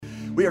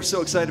We are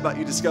so excited about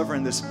you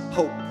discovering this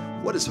hope.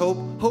 What is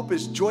hope? Hope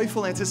is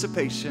joyful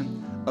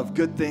anticipation of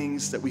good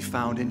things that we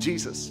found in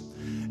Jesus.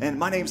 And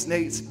my name's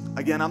Nate.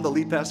 Again, I'm the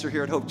lead pastor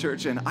here at Hope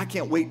Church, and I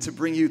can't wait to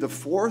bring you the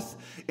fourth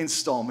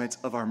installment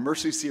of our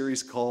Mercy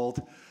series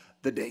called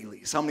The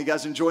Dailies. How many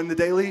guys are enjoying the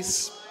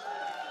Dailies?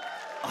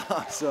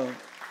 Awesome.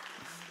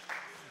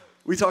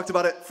 We talked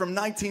about it from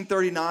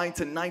 1939 to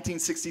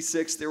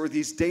 1966. There were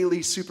these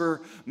daily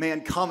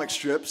Superman comic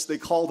strips. They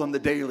called them the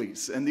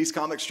Dailies. And these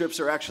comic strips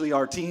are actually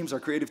our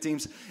creative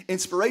team's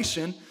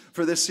inspiration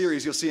for this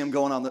series. You'll see them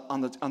going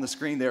on the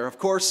screen there. Of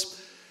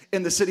course,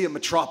 in the city of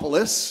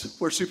Metropolis,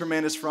 where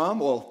Superman is from,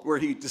 well, where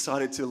he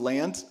decided to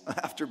land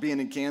after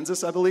being in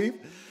Kansas, I believe.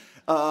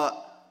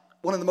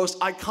 One of the most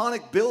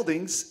iconic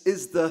buildings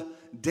is the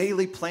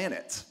Daily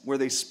Planet, where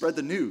they spread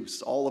the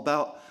news all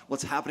about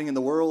what's happening in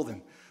the world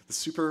and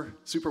the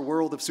super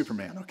world of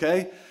Superman,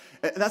 okay?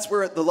 And that's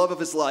where the love of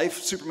his life,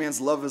 Superman's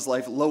love of his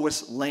life,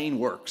 Lois Lane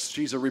works.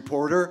 She's a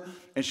reporter,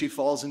 and she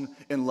falls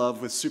in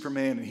love with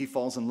Superman, and he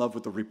falls in love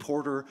with the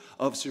reporter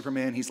of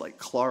Superman. He's like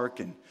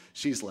Clark, and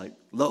she's like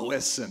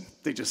Lois, and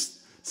they just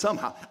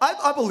somehow,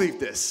 I believe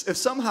this. If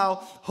somehow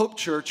Hope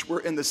Church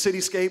were in the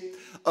cityscape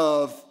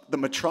of the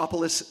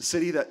Metropolis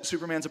city that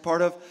Superman's a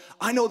part of,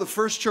 I know the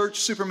first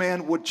church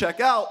Superman would check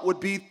out would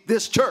be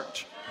this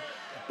church.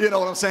 You know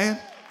what I'm saying?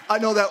 I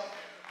know that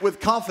with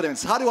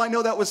confidence. How do I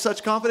know that with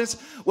such confidence?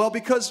 Well,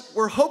 because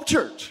we're Hope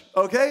Church,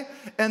 okay?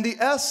 And the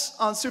S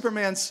on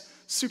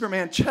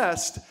Superman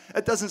chest,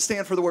 it doesn't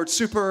stand for the word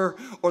super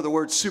or the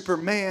word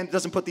Superman. It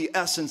doesn't put the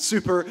S in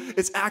super.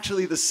 It's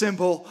actually the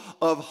symbol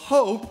of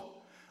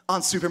hope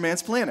on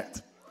Superman's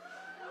planet.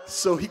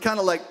 So he kind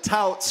of like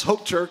touts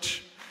Hope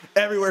Church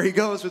everywhere he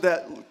goes with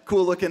that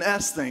cool looking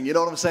S thing. You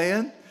know what I'm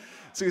saying?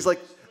 So he's like,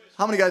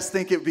 how many guys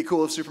think it would be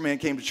cool if Superman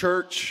came to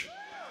church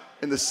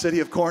in the city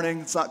of Corning?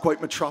 It's not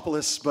quite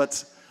Metropolis,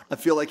 but I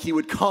feel like he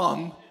would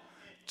come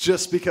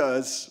just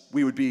because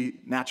we would be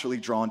naturally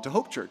drawn to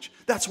Hope Church.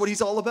 That's what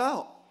he's all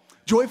about.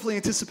 Joyfully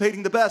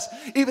anticipating the best,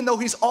 even though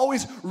he's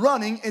always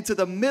running into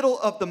the middle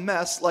of the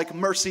mess like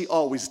Mercy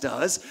always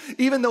does.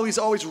 Even though he's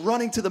always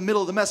running to the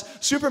middle of the mess,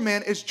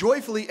 Superman is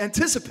joyfully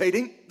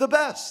anticipating the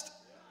best.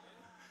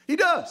 He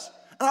does.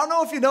 And I don't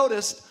know if you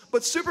noticed,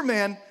 but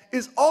Superman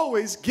is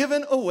always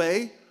giving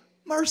away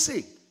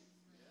mercy.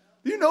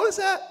 Do you notice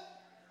that?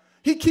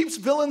 He keeps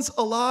villains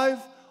alive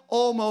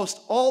almost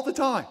all the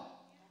time.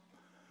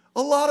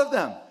 A lot of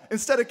them,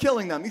 instead of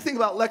killing them. You think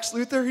about Lex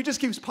Luthor, he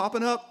just keeps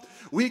popping up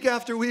week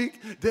after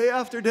week, day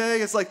after day.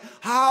 It's like,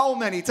 how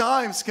many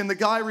times can the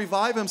guy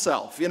revive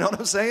himself? You know what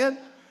I'm saying?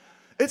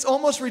 It's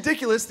almost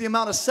ridiculous the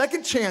amount of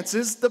second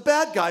chances the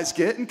bad guys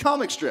get in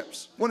comic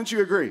strips. Wouldn't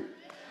you agree?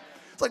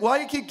 It's like, why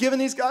do you keep giving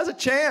these guys a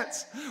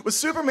chance? With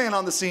Superman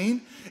on the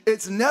scene,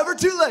 it's never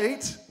too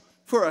late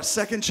for a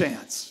second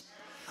chance.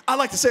 I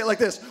like to say it like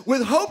this.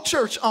 With Hope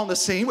Church on the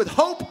scene, with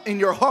hope in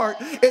your heart,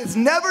 it's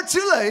never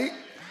too late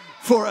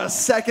for a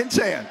second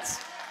chance.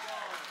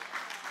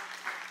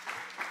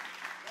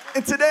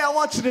 And today I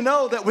want you to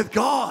know that with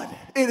God,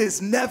 it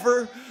is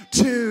never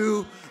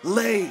too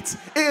late.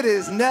 It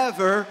is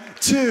never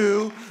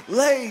too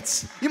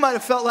late. You might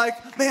have felt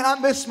like, man, I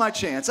missed my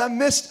chance. I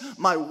missed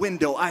my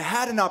window. I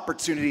had an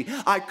opportunity.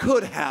 I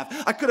could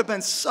have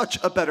been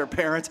such a better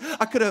parent.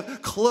 I could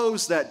have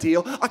closed that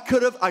deal.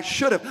 I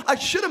should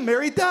have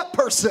married that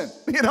person.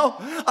 You know,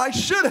 I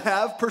should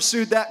have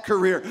pursued that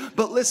career.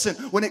 But listen,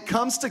 when it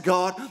comes to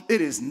God,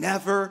 it is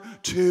never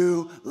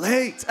too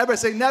late. Everybody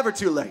say never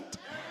too late.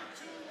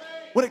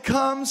 When it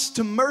comes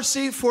to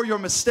mercy for your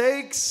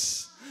mistakes,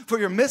 for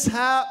your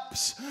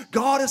mishaps,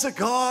 God is a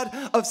God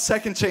of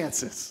second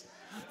chances.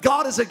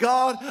 God is a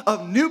God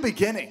of new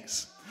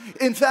beginnings.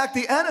 In fact,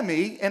 the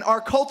enemy in our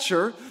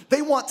culture,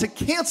 they want to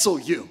cancel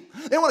you.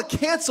 They want to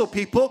cancel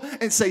people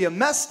and say you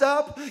messed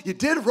up, you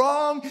did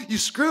wrong, you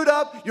screwed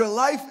up, your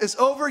life is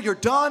over, you're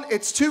done,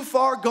 it's too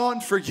far gone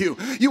for you.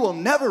 You will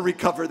never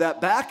recover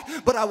that back.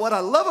 But what I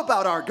love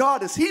about our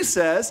God is he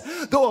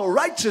says, though a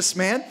righteous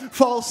man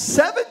falls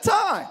 7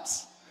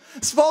 times,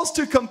 falls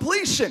to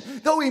completion,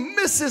 though he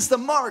misses the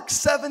mark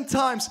 7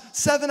 times,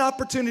 7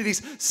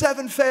 opportunities,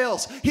 7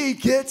 fails, he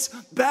gets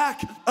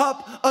back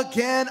up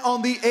again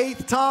on the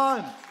 8th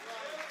time,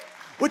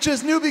 which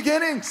is new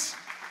beginnings.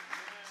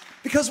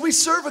 Because we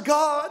serve a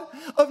God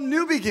of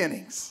new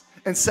beginnings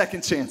and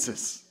second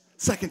chances.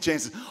 Second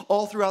chances.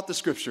 All throughout the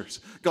scriptures,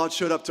 God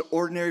showed up to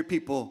ordinary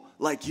people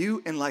like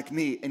you and like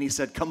me, and he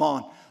said, come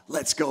on,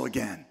 let's go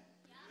again.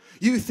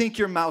 You think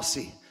you're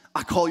mousy.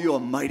 I call you a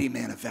mighty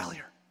man of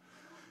valor.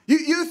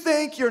 You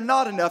think you're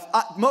not enough.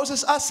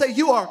 Moses, I say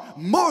you are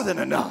more than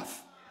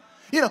enough.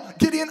 You know,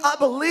 Gideon, I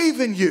believe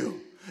in you.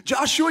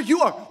 Joshua,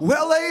 you are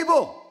well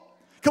able.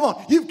 Come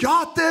on, you've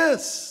got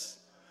this.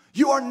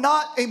 You are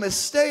not a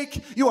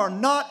mistake. You are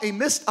not a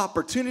missed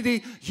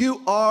opportunity.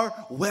 You are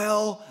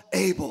well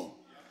able.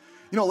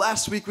 You know,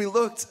 last week we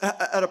looked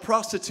at a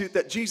prostitute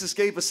that Jesus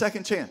gave a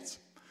second chance.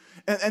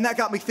 And that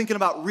got me thinking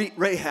about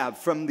Rahab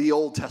from the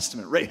Old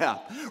Testament.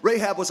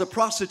 Rahab was a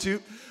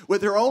prostitute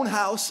with her own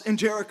house in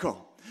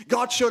Jericho.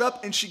 God showed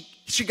up and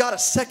she got a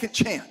second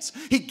chance.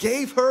 He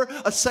gave her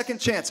a second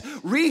chance.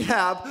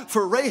 Rehab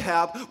for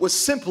Rahab was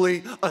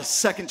simply a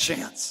second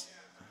chance.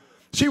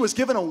 She was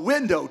given a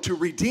window to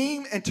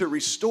redeem and to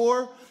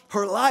restore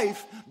her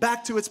life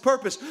back to its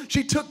purpose.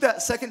 She took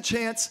that second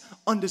chance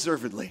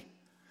undeservedly.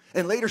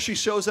 And later she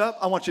shows up,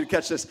 I want you to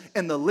catch this,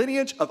 in the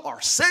lineage of our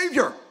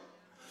Savior,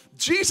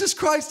 Jesus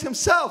Christ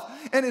himself.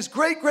 And his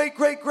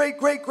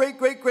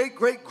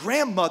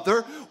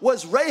great-great-great-great-great-great-great-great-great-grandmother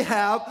was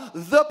Rahab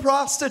the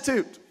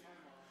prostitute.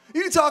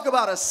 You talk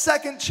about a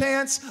second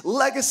chance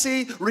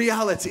legacy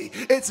reality.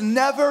 It's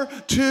never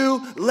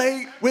too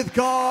late with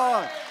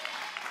God.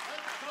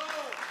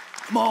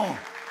 Come on.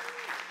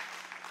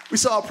 We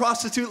saw a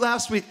prostitute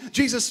last week.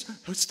 Jesus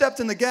stepped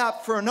in the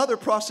gap for another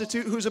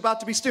prostitute who's about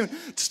to be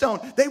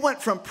stoned. They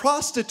went from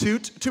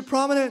prostitute to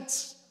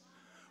prominence.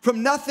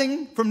 From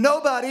nothing, from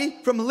nobody,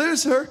 from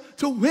loser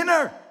to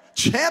winner,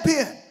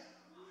 champion.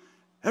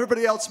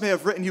 Everybody else may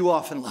have written you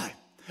off in life.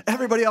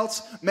 Everybody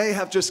else may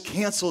have just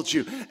canceled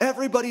you.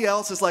 Everybody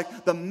else is like,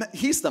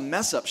 he's the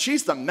mess up.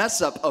 She's the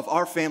mess up of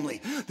our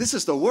family. This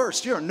is the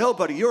worst. You're a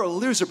nobody. You're a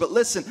loser. But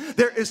listen,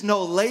 there is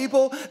no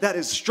label that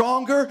is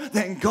stronger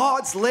than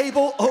God's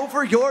label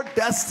over your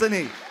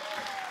destiny.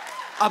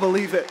 I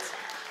believe it.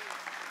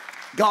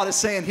 God is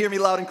saying, hear me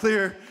loud and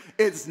clear,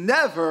 it's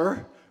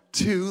never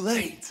too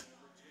late.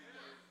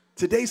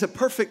 Today's a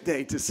perfect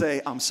day to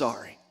say, I'm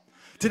sorry.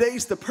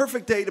 Today's the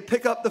perfect day to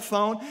pick up the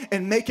phone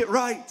and make it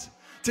right.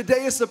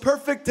 Today is the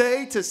perfect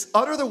day to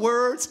utter the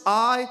words,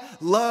 I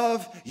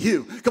love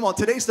you. Come on,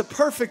 today's the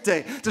perfect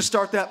day to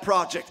start that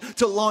project,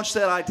 to launch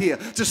that idea,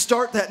 to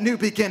start that new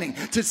beginning.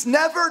 It's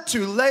never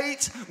too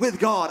late with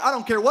God. I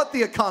don't care what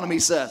the economy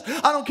says.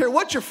 I don't care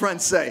what your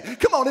friends say.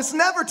 Come on, it's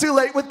never too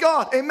late with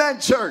God. Amen,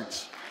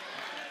 church.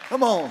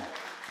 Come on.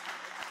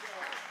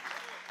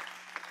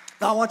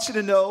 Now, I want you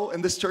to know,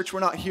 in this church, we're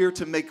not here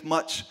to make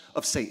much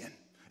of Satan.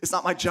 It's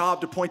not my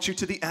job to point you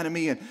to the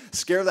enemy and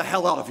scare the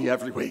hell out of you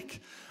every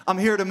week. I'm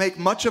here to make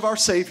much of our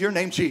Savior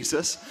named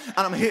Jesus. And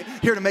I'm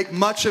here to make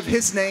much of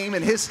his name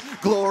and his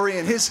glory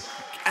and his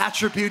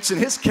attributes and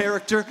his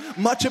character,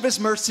 much of his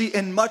mercy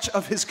and much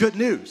of his good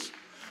news.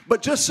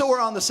 But just so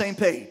we're on the same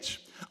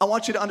page, I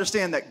want you to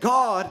understand that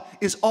God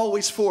is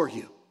always for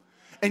you.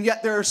 And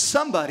yet there is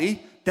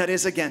somebody that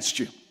is against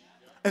you.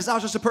 It's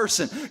not just a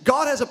person.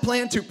 God has a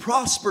plan to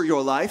prosper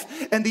your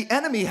life, and the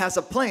enemy has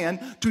a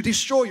plan to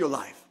destroy your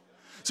life.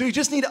 So you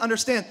just need to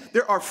understand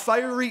there are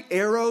fiery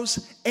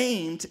arrows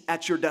aimed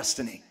at your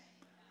destiny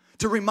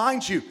to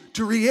remind you,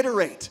 to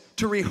reiterate,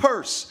 to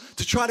rehearse,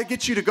 to try to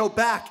get you to go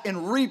back and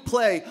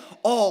replay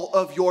all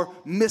of your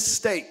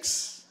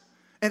mistakes.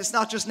 And it's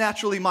not just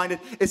naturally minded,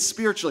 it's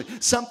spiritually.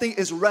 Something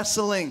is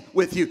wrestling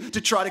with you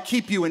to try to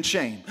keep you in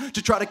shame,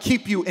 to try to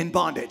keep you in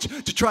bondage,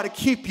 to try to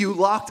keep you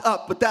locked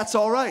up. But that's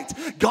all right.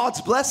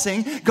 God's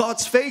blessing,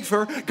 God's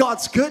favor,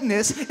 God's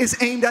goodness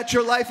is aimed at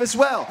your life as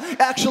well.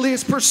 Actually,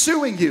 it's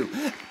pursuing you.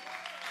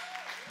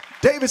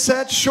 David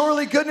said,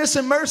 surely goodness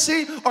and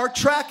mercy are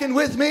tracking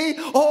with me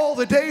all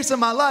the days of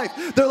my life.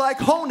 They're like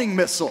honing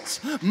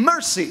missiles.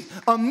 Mercy,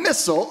 a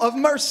missile of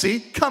mercy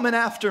coming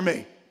after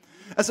me.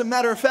 As a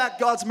matter of fact,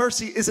 God's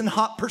mercy is in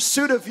hot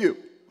pursuit of you.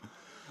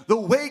 The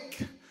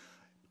wake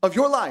of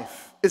your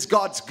life is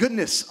God's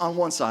goodness on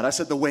one side. I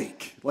said the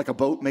wake, like a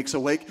boat makes a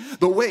wake.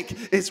 The wake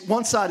is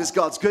one side is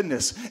God's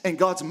goodness, and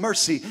God's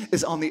mercy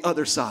is on the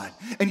other side.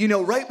 And you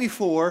know, right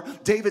before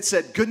David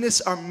said, goodness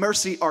or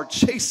mercy are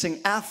chasing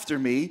after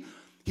me,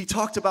 he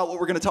talked about what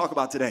we're going to talk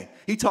about today.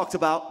 He talked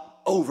about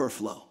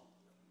overflow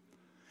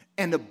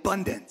and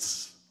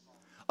abundance,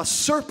 a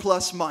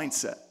surplus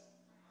mindset.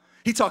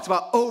 He talked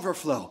about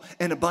overflow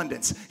and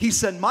abundance. He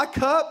said, my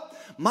cup,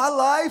 my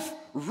life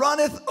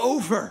runneth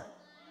over.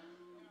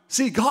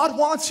 See, God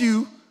wants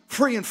you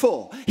free and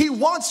full. He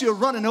wants you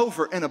running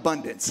over in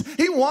abundance.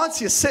 He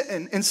wants you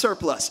sitting in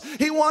surplus.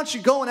 He wants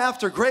you going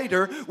after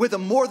greater with a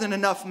more than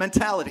enough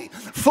mentality.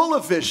 Full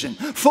of vision,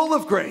 full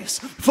of grace,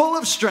 full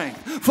of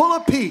strength, full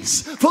of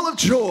peace, full of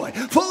joy,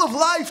 full of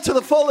life to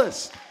the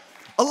fullest.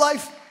 A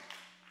life,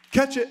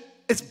 catch it,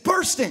 it's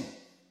bursting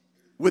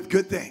with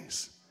good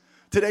things.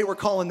 Today we're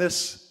calling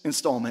this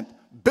installment,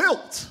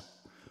 Built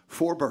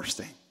for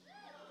Bursting.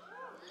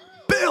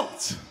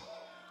 Built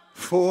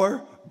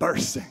for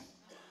bursting.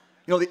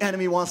 You know, the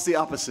enemy wants the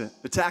opposite.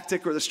 The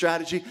tactic or the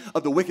strategy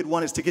of the wicked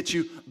one is to get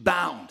you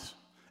bound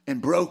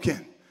and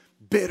broken,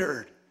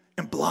 bittered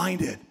and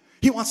blinded.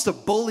 He wants to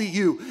bully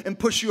you and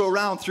push you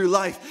around through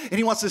life. And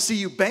he wants to see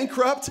you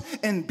bankrupt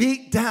and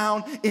beat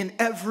down in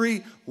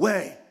every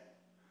way.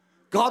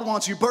 God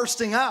wants you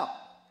bursting out,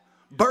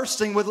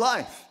 bursting with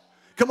life.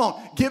 Come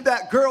on, give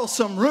that girl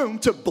some room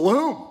to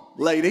bloom,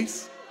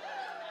 ladies.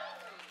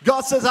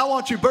 God says, I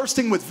want you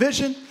bursting with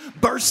vision,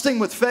 bursting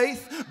with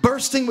faith,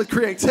 bursting with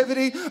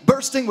creativity,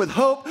 bursting with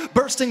hope,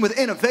 bursting with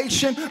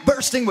innovation,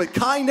 bursting with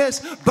kindness,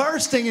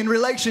 bursting in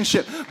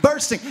relationship,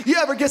 bursting. You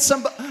ever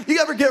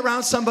get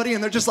around somebody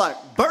and they're just like,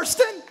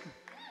 bursting?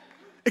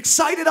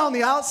 Excited on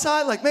the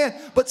outside, like, man,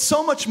 but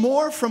so much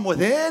more from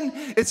within.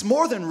 It's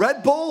more than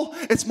Red Bull.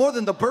 It's more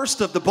than the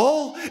burst of the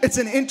bowl. It's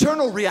an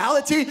internal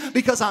reality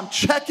because I'm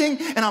checking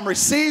and I'm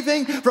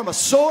receiving from a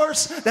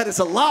source that is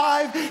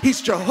alive.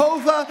 He's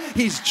Jehovah.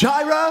 He's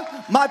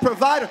Jireh, my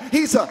provider.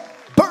 He's a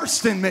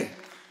burst in me.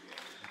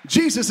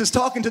 Jesus is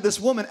talking to this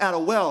woman at a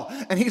well,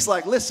 and he's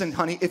like, listen,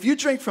 honey, if you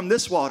drink from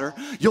this water,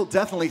 you'll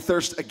definitely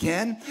thirst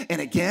again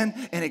and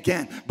again and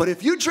again. But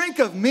if you drink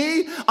of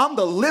me, I'm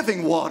the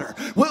living water.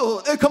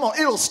 Well, come on,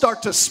 it'll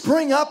start to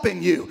spring up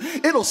in you.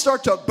 It'll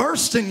start to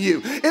burst in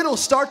you. It'll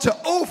start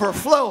to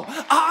overflow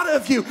out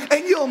of you,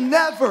 and you'll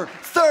never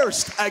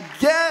thirst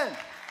again.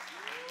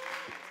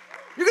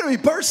 You're going to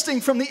be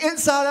bursting from the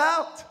inside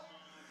out.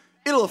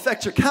 It'll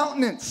affect your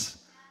countenance.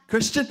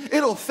 Christian,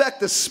 it'll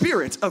affect the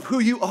spirit of who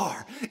you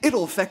are.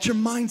 It'll affect your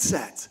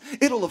mindset.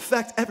 It'll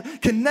affect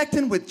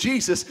connecting with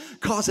Jesus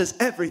causes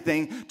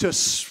everything to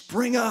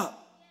spring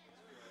up,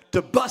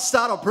 to bust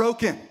out of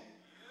broken,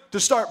 to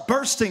start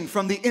bursting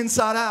from the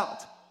inside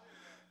out.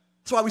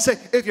 That's why we say,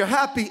 if you're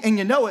happy and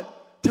you know it,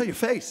 tell your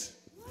face.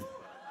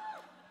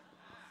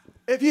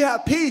 If you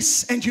have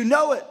peace and you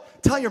know it,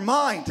 tell your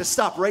mind to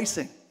stop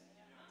racing.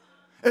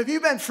 If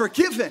you've been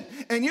forgiven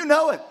and you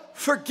know it,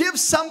 forgive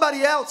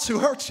somebody else who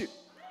hurt you.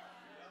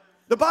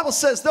 The Bible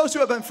says those who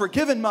have been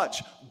forgiven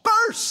much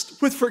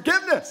burst with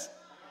forgiveness.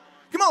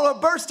 Come on, we're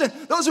bursting.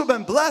 Those who have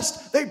been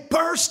blessed, they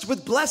burst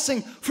with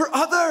blessing for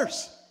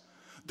others.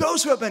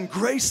 Those who have been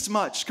graced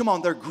much, come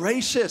on, they're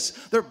gracious.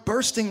 They're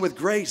bursting with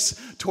grace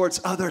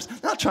towards others.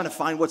 They're not trying to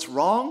find what's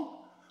wrong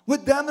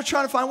with them. They're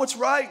trying to find what's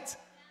right.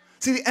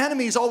 See, the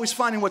enemy is always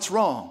finding what's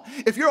wrong.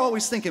 If you're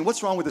always thinking,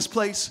 what's wrong with this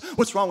place?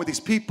 What's wrong with these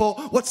people?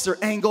 What's their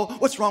angle?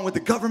 What's wrong with the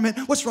government?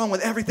 What's wrong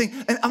with everything?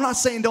 And I'm not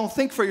saying don't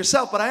think for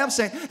yourself, but I am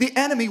saying the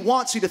enemy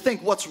wants you to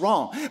think what's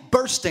wrong.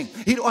 Bursting.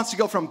 He wants to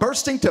go from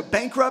bursting to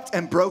bankrupt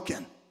and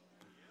broken.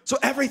 So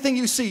everything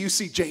you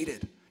see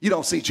jaded. You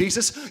don't see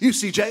Jesus, you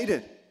see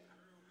jaded.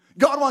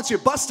 God wants you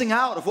busting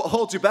out of what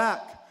holds you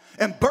back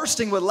and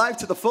bursting with life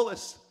to the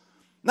fullest.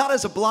 Not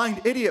as a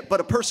blind idiot, but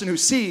a person who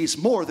sees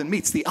more than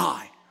meets the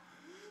eye.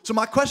 So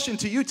my question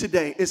to you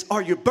today is,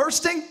 are you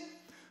bursting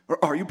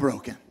or are you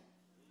broken?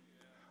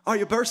 Are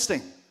you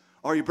bursting?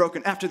 Are you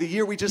broken? After the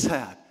year we just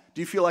had,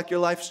 do you feel like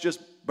your life's just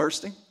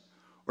bursting?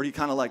 Or are you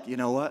kind of like, you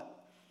know what?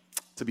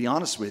 To be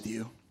honest with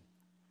you,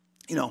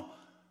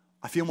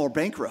 I feel more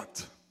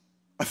bankrupt.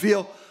 I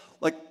feel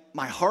like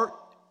my heart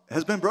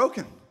has been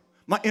broken.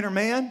 My inner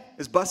man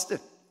is busted.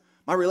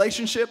 My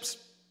relationships,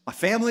 my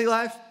family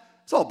life,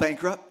 it's all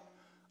bankrupt.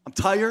 I'm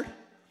tired.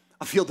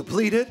 I feel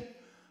depleted.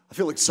 I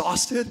feel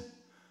exhausted.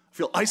 I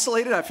feel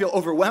isolated. I feel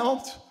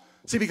overwhelmed.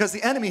 See, because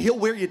the enemy, he'll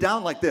wear you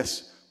down like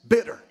this.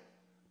 Bitter,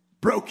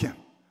 broken,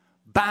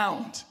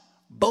 bound,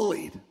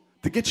 bullied,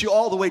 to get you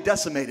all the way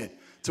decimated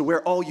to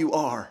where all you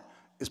are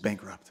is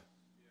bankrupt.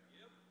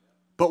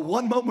 But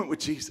one moment with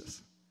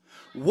Jesus,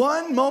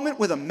 one moment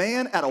with a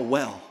man at a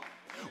well,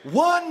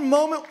 one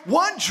moment,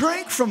 one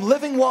drink from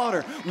living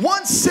water,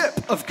 one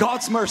sip of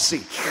God's mercy,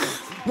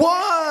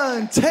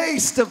 one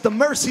taste of the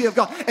mercy of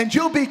God, and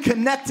you'll be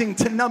connecting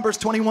to Numbers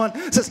 21.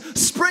 It says,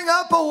 spring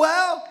up a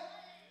well,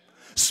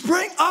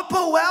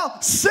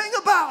 sing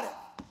about it.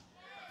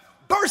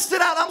 Burst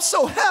it out. I'm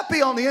so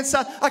happy on the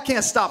inside, I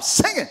can't stop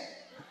singing.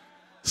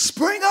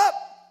 Spring up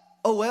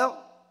a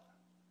well.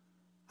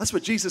 That's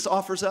what Jesus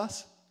offers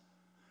us.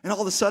 And all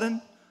of a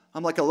sudden,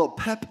 I'm like a little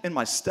pep in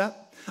my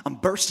step. I'm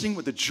bursting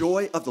with the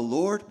joy of the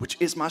Lord, which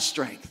is my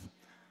strength.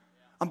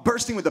 I'm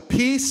bursting with a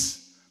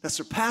peace that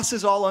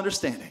surpasses all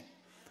understanding.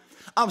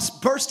 I'm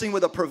bursting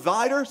with a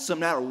provider, so no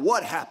matter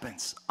what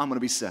happens, I'm going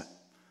to be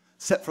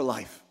set for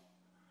life.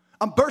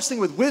 I'm bursting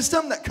with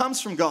wisdom that comes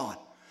from God.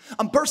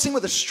 I'm bursting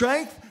with a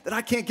strength that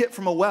I can't get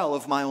from a well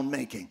of my own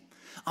making.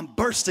 I'm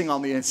bursting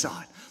on the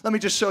inside. Let me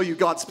just show you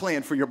God's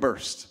plan for your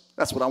burst.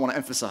 That's what I want to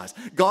emphasize.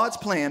 God's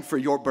plan for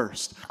your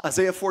burst.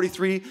 Isaiah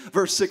 43,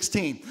 verse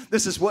 16.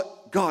 This is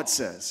what God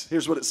says.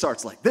 Here's what it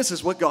starts like. This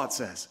is what God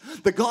says.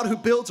 The God who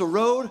builds a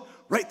road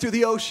right through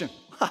the ocean.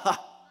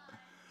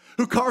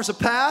 Who carves a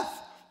path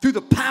through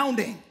the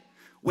pounding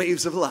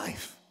waves of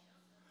life.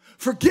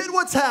 Forget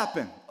what's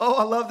happened. Oh,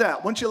 I love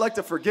that. Wouldn't you like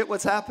to forget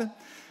what's happened?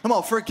 Come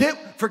on,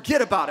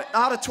 forget about it.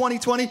 Out of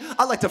 2020,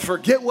 I'd like to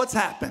forget what's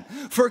happened.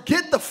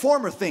 Forget the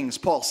former things,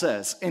 Paul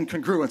says, in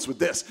congruence with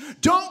this.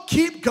 Don't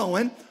keep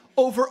going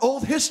over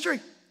old history.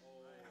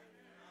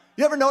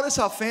 You ever notice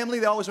how family,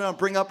 they always want to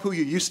bring up who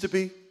you used to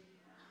be? And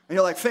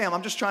you're like, fam,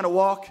 I'm just trying to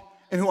walk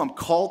in who I'm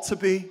called to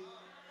be.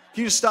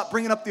 Can you just stop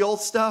bringing up the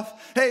old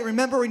stuff? Hey,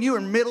 remember when you were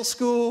in middle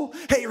school?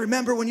 Hey,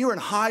 remember when you were in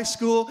high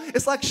school?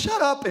 It's like,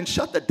 shut up and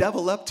shut the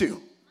devil up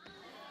too.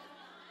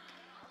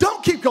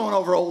 Don't keep going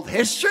over old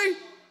history.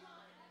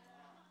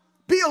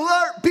 Be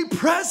alert, be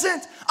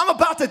present. I'm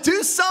about to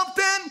do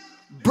something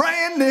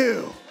brand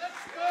new.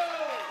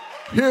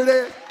 Here it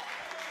is.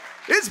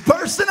 It's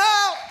bursting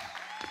out.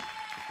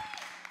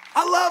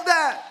 I love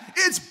that.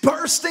 It's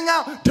bursting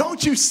out.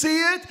 Don't you see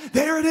it?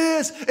 There it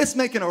is. It's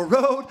making a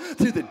road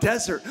through the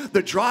desert,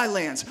 the dry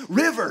lands,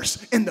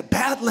 rivers in the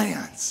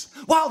badlands.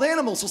 Wild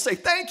animals will say,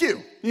 thank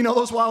you. You know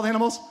those wild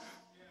animals?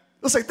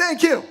 They'll say,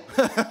 thank you.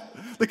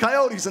 The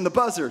coyotes and the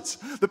buzzards,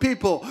 the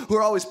people who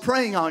are always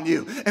preying on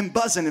you and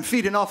buzzing and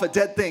feeding off of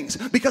dead things,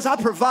 because I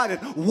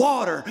provided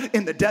water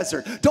in the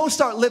desert. Don't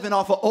start living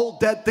off of old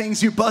dead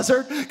things, you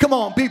buzzard. Come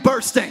on, be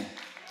bursting.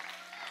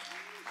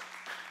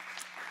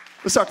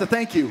 Let's start to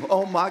thank you.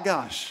 Oh my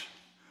gosh.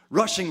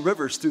 Rushing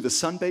rivers through the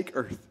sun-baked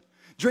earth.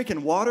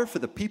 Drinking water for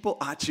the people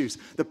I choose.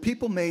 The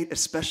people made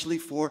especially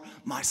for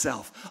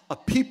myself. A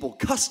people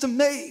custom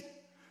made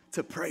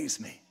to praise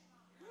me.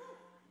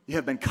 You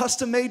have been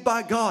custom made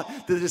by God.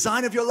 The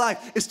design of your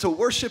life is to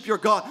worship your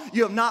God.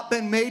 You have not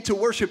been made to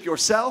worship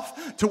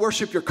yourself, to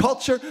worship your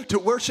culture, to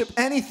worship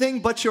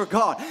anything but your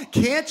God.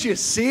 Can't you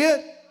see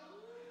it?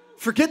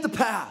 Forget the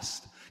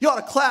past. You ought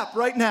to clap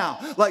right now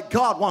like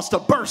God wants to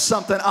burst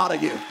something out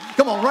of you.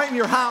 Come on, right in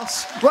your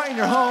house, right in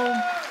your home.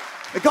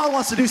 That God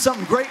wants to do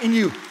something great in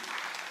you.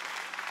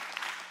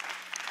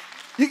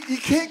 You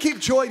can't keep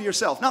joy to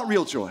yourself, not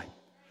real joy.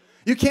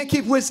 You can't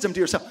keep wisdom to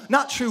yourself,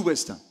 not true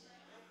wisdom.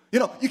 You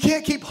know, you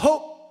can't keep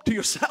hope to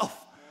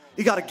yourself.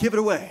 You got to give it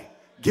away.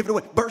 Give it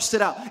away. Burst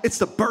it out. It's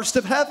the burst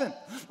of heaven.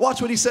 Watch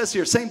what he says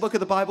here. Same book of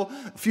the Bible.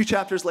 A few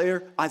chapters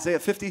later, Isaiah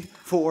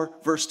 54,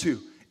 verse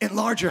 2.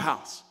 Enlarge your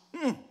house.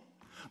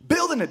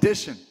 Build an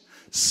addition.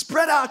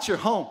 Spread out your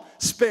home.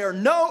 Spare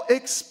no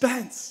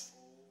expense.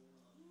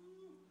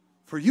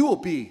 For you will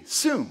be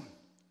soon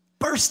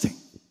bursting.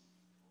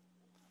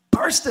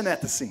 Bursting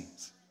at the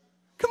seams.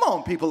 Come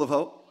on, people of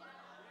hope.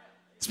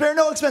 Spare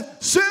no expense.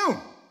 Soon.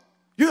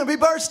 You're going to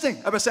be bursting.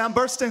 Everybody say, I'm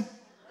bursting.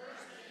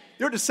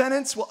 Your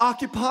descendants will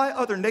occupy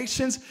other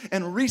nations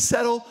and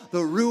resettle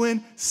the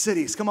ruined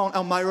cities. Come on,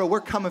 Elmira,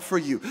 we're coming for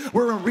you.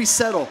 We're going to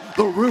resettle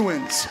the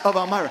ruins of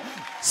Elmira.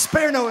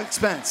 Spare no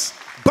expense.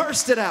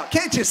 Burst it out.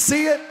 Can't you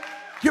see it?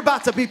 You're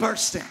about to be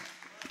bursting.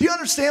 Do you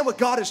understand what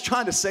God is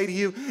trying to say to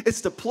you? It's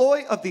the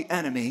ploy of the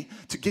enemy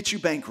to get you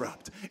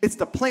bankrupt. It's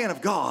the plan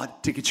of God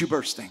to get you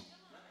bursting.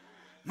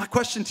 My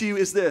question to you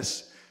is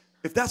this.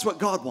 If that's what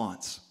God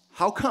wants,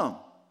 how come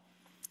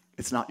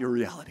it's not your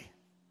reality?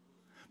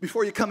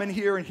 Before you come in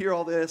here and hear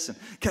all this and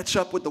catch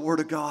up with the Word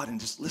of God and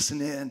just listen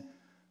in,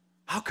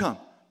 how come?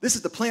 This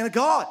is the plan of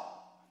God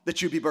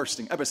that you be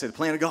bursting. Everybody say the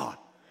plan of God.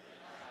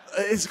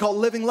 It's called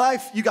living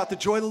life. You got the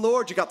joy of the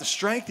Lord. You got the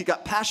strength. You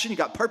got passion. You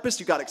got purpose.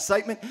 You got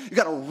excitement. You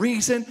got a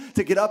reason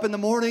to get up in the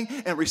morning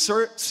and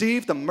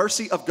receive the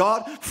mercy of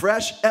God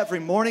fresh every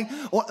morning.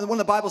 When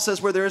the Bible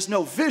says where there is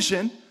no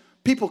vision,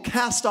 people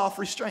cast off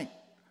restraint.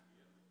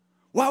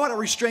 Why would I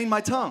restrain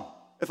my tongue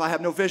if I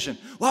have no vision?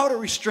 Why would I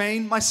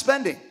restrain my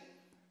spending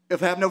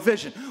if I have no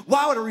vision?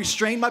 Why would I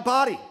restrain my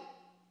body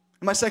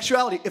and my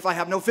sexuality if I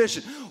have no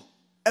vision?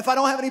 If I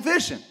don't have any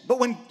vision. But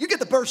when you get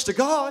the burst of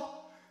God,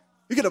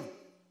 you get a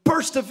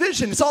burst of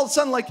vision. It's all of a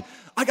sudden like,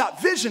 I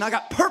got vision, I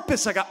got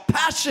purpose, I got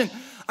passion,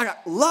 I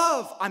got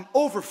love. I'm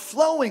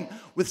overflowing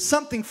with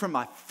something from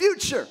my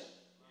future.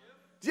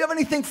 Do you have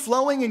anything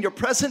flowing in your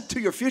present to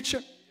your future?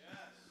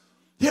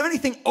 Do you have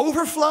anything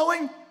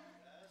overflowing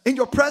in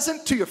your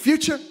present to your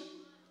future?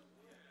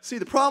 See,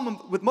 the problem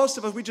with most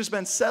of us, we've just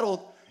been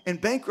settled in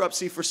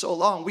bankruptcy for so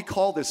long. We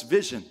call this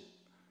vision.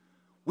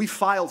 We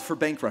filed for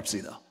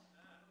bankruptcy, though.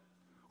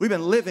 We've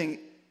been living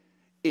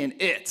in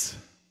it,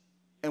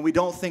 and we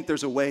don't think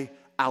there's a way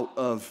out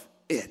of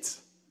it.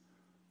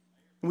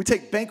 And we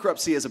take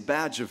bankruptcy as a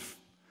badge of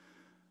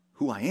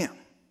who I am.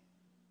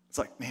 It's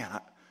like,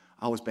 man,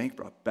 I was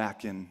bankrupt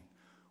back in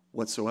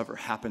whatsoever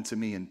happened to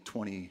me in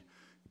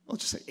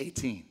let's just say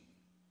 18.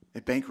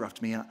 It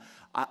bankrupted me.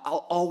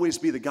 I'll always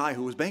be the guy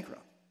who was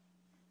bankrupt.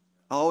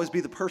 I'll always be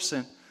the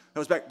person that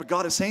was back. But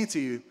God is saying to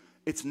you,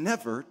 it's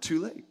never too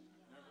late.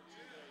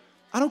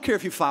 I don't care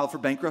if you filed for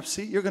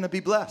bankruptcy. You're going to be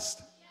blessed.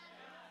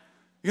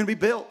 You're going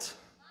to be built.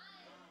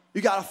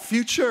 You got a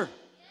future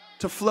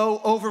to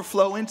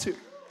overflow into.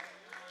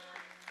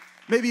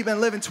 Maybe you've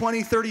been living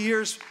 20, 30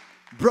 years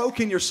broke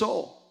in your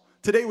soul.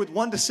 Today with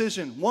one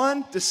decision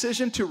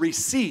to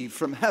receive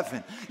from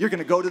heaven, you're going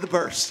to go to the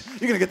burst.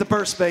 You're going to get the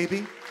burst,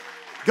 baby.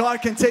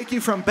 God can take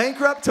you from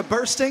bankrupt to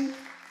bursting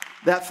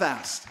that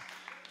fast.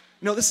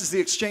 You know, this is the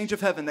exchange of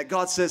heaven that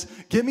God says,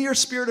 give me your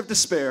spirit of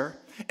despair,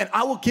 and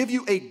I will give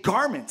you a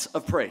garment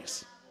of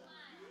praise.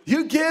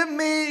 You give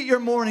me your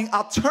mourning,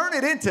 I'll turn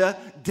it into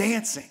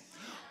dancing.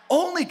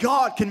 Only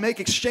God can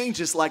make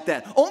exchanges like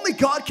that. Only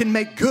God can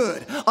make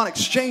good on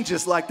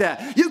exchanges like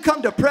that. You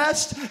come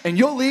depressed and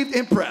you'll leave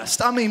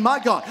impressed. I mean, my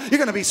God, you're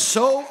going to be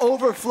so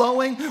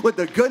overflowing with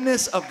the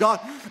goodness of God.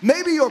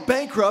 Maybe you're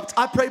bankrupt.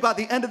 I pray by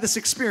the end of this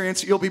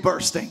experience, you'll be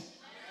bursting.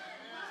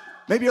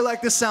 Maybe you're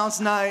like, this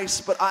sounds nice,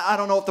 but I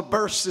don't know if the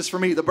burst is for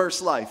me. The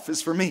burst life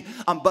is for me.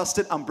 I'm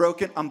busted. I'm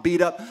broken. I'm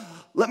beat up.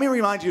 Let me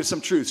remind you of some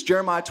truths.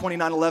 Jeremiah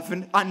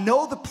 29:11. I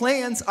know the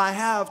plans I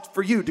have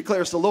for you,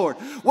 declares the Lord.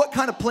 What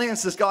kind of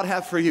plans does God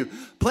have for you?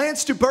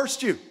 Plans to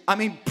burst you.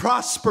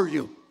 Prosper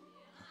you.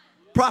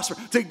 Prosper.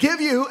 To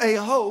give you a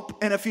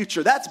hope and a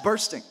future. That's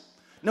bursting.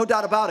 No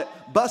doubt about it.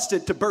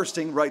 Busted to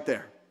bursting right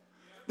there.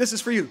 This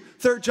is for you.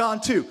 3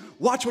 John 2.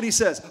 Watch what he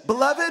says.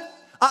 Beloved,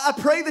 I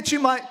pray that you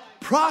might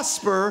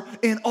prosper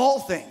in all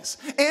things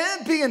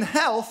and be in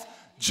health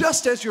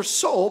just as your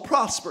soul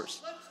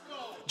prospers.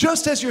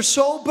 Just as your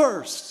soul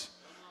bursts.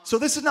 So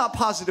this is not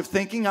positive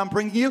thinking I'm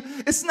bringing you.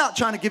 It's not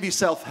trying to give you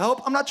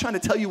self-help. I'm not trying to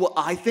tell you what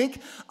I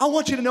think. I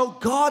want you to know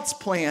God's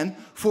plan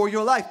for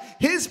your life.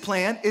 His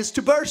plan is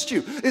to burst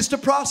you, is to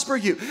prosper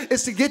you,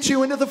 is to get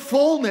you into the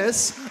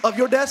fullness of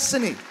your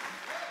destiny. In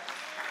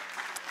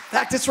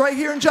fact, it's right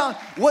here in John.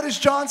 What is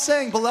John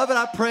saying? Beloved,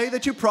 I pray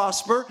that you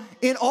prosper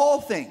in all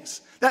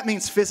things. That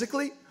means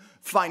physically,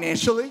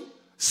 financially,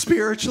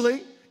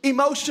 spiritually,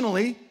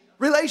 emotionally,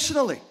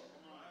 relationally.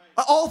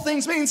 All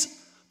things means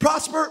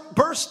prosper,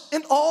 burst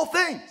in all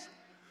things.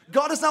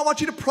 God does not want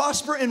you to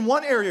prosper in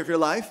one area of your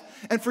life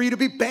and for you to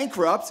be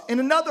bankrupt in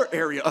another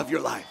area of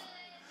your life.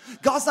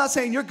 God's not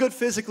saying you're good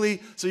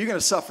physically, so you're going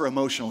to suffer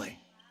emotionally.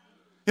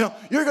 You know,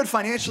 you're good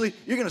financially,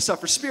 you're going to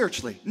suffer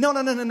spiritually.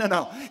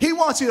 No. He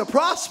wants you to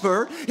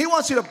prosper. He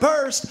wants you to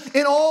burst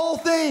in all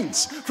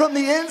things from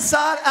the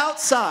inside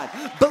outside.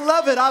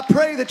 Beloved, I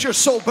pray that your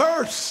soul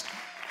bursts.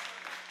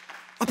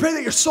 I pray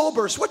that your soul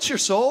bursts. What's your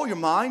soul? Your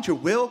mind, your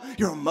will,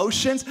 your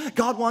emotions.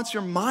 God wants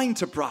your mind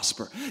to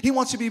prosper. He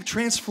wants you to be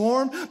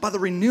transformed by the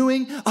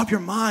renewing of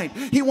your mind.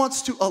 He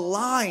wants to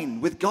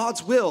align with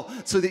God's will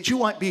so that you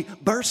might be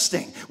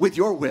bursting with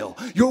your will.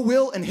 Your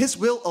will and His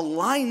will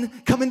align,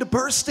 come into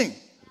bursting.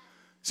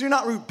 So you're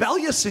not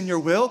rebellious in your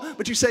will,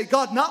 but you say,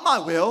 God, not my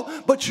will,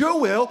 but your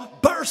will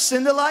bursts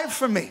into life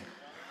for me.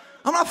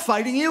 I'm not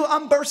fighting you.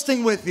 I'm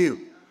bursting with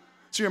you.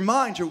 So your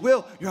mind, your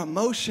will, your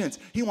emotions,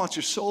 He wants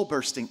your soul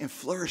bursting and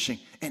flourishing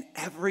in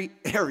every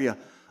area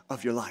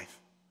of your life.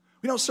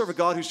 We don't serve a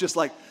God who's just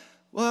like,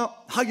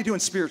 well, how you doing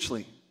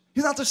spiritually?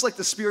 He's not just like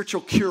the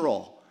spiritual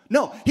cure-all.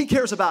 No, He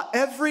cares about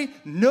every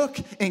nook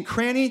and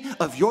cranny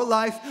of your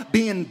life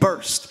being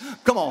burst.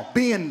 Come on,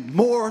 being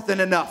more than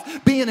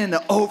enough, being in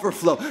the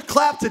overflow.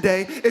 Clap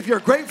today if you're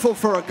grateful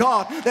for a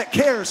God that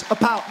cares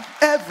about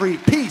every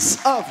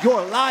piece of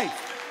your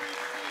life.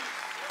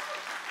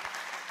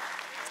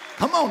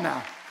 Come on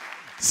now.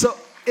 So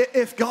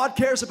if God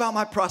cares about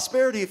my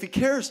prosperity, if He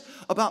cares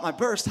about my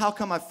burst, how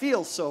come I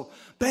feel so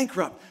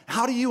bankrupt?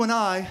 How do you and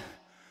I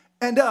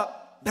end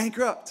up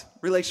bankrupt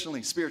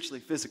relationally,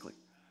 spiritually, physically?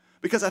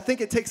 Because I think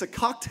it takes a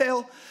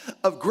cocktail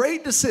of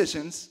great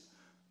decisions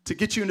to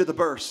get you into the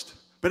burst.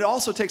 But it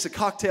also takes a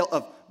cocktail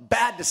of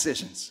bad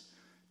decisions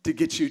to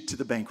get you to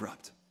the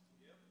bankrupt.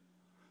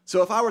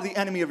 So if I were the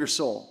enemy of your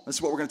soul, this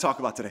is what we're going to talk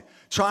about today,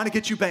 trying to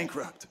get you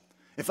bankrupt.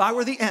 If I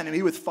were the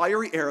enemy with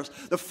fiery arrows,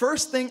 the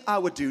first thing I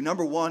would do,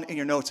 number one in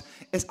your notes,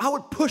 is I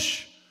would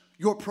push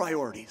your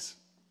priorities.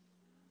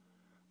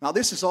 Now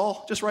this is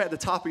all just right at the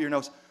top of your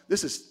notes.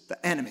 This is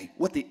the enemy,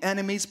 what the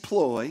enemy's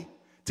ploy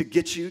to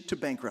get you to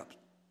bankrupt.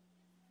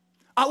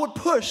 I would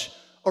push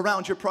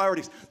around your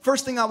priorities.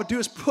 First thing I would do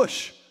is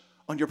push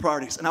on your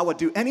priorities. And I would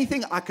do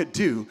anything I could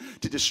do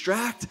to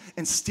distract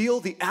and steal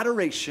the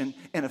adoration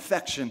and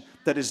affection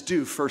that is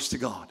due first to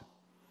God.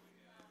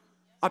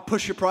 I'd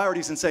push your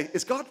priorities and say,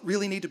 does God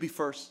really need to be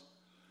first?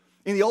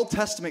 In the Old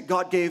Testament,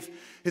 God gave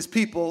His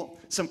people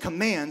some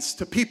commands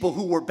to people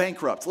who were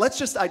bankrupt. Let's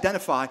just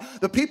identify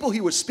the people He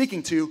was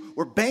speaking to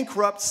were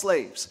bankrupt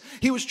slaves.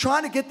 He was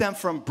trying to get them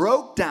from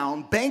broke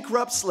down,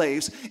 bankrupt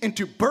slaves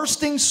into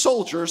bursting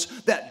soldiers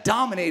that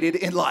dominated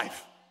in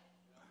life.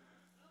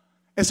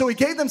 And so He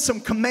gave them some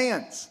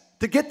commands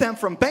to get them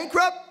from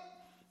bankrupt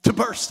to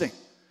bursting.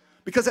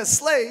 Because as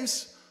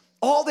slaves,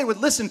 all they would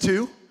listen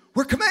to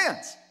were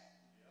commands.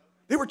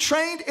 They were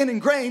trained and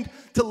ingrained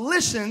to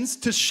listen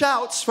to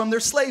shouts from their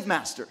slave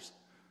masters.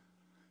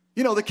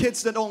 You know, the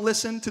kids that don't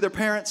listen to their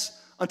parents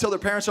until their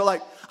parents are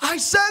like, I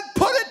said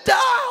put it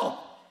down.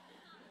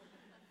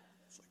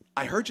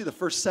 I heard you the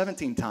first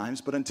 17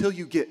 times, but until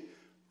you get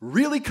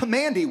really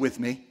commandy with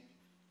me,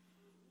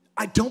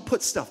 I don't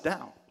put stuff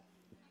down.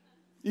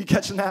 You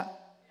catching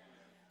that?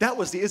 That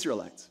was the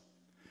Israelites.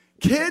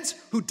 Kids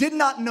who did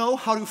not know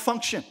how to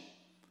function.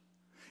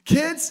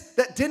 Kids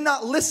that did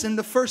not listen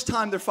the first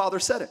time their father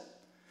said it.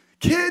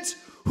 Kids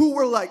who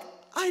were like,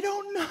 I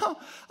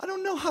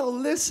don't know how to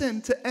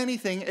listen to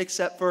anything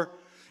except for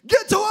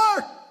get to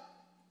work,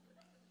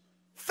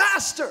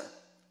 faster,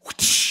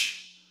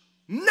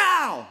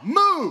 now,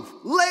 move,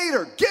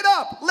 later, get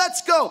up,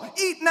 let's go,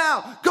 eat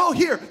now, go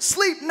here,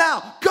 sleep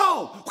now,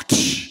 go.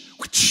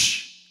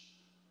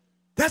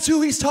 That's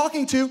who He's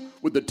talking to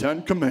with the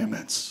 10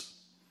 Commandments.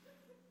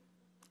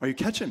 Are you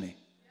catching me?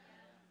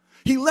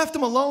 He left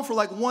them alone for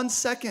like 1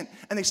 second,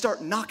 and they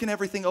start knocking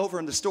everything over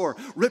in the store,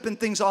 ripping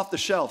things off the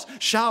shelves,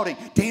 shouting,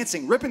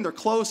 dancing, ripping their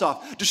clothes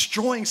off,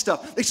 destroying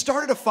stuff. They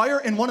started a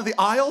fire in one of the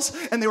aisles,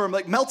 and they were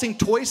like melting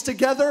toys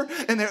together,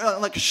 and they're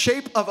like a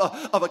shape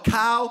of a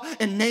cow,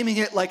 and naming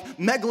it like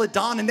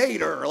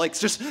Megalodoninator, like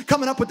just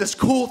coming up with this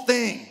cool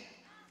thing.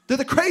 They're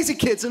the crazy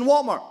kids in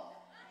Walmart.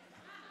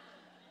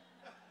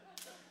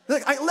 They're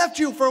like, I left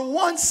you for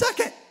 1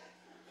 second.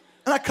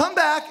 And I come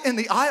back in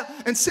the aisle,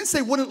 and since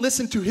they wouldn't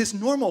listen to His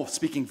normal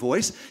speaking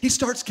voice, He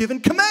starts giving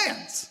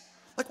commands.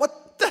 Like,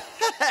 what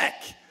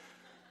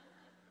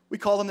We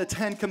call them the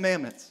 10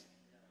 Commandments.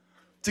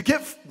 To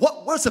get,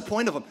 what's the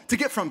point of them? To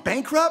get from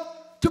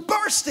bankrupt to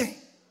bursting.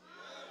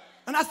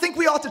 And I think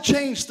we ought to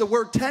change the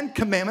word 10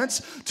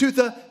 Commandments to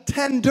the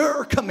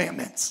tender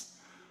commandments.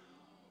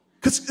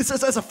 Because it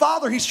says as a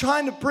father, he's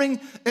trying to bring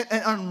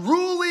an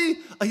unruly,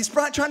 he's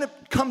trying to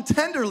come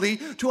tenderly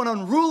to an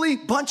unruly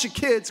bunch of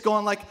kids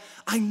going like,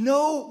 I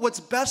know what's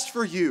best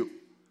for you.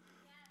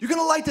 You're going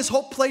to light this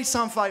whole place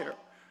on fire.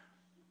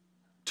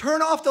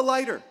 Turn off the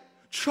lighter.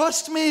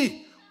 Trust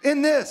me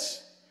in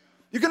this.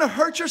 You're going to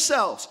hurt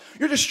yourselves.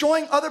 You're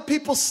destroying other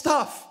people's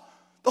stuff.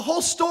 The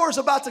whole store is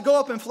about to go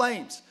up in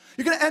flames.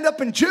 You're going to end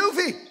up in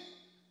juvie.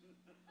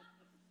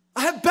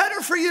 I have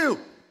better for you.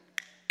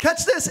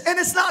 Catch this, and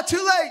it's not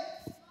too late.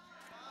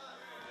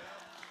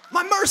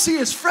 My mercy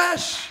is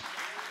fresh.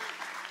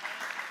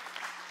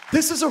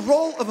 This is a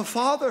role of a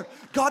father.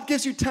 God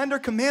gives you tender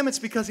commandments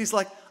because he's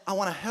like, I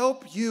want to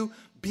help you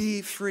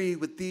be free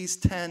with these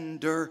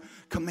tender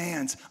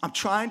commands. I'm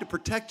trying to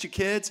protect you,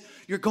 kids.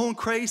 You're going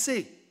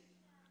crazy.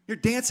 You're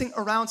dancing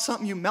around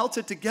something you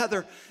melted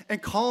together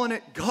and calling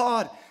it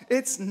God.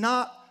 It's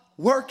not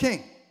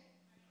working.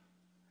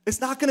 It's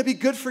not going to be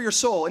good for your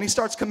soul. And he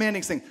starts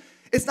commanding things.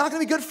 It's not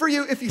going to be good for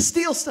you if you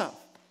steal stuff.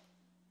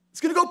 It's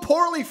going to go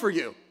poorly for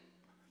you.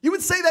 You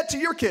would say that to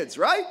your kids,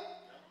 right?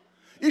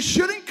 You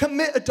shouldn't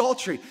commit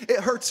adultery. It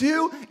hurts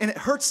you and it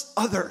hurts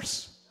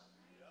others.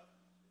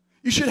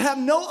 You should have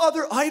no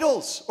other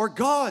idols or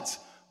gods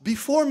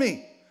before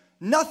me.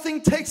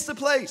 Nothing takes the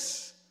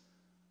place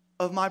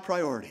of my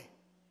priority.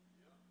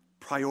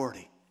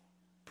 Priority.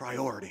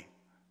 Priority.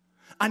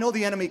 I know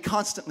the enemy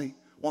constantly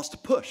wants to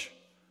push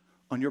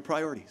on your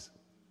priorities.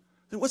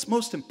 What's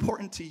most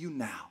important to you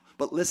now?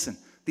 But listen,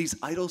 these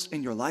idols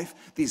in your life,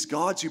 these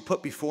gods you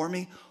put before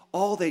me,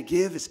 all they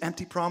give is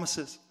empty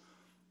promises.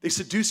 They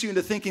seduce you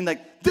into thinking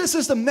like, this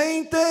is the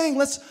main thing.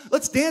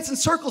 Let's dance in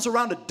circles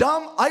around a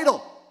dumb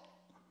idol.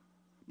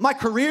 My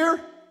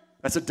career,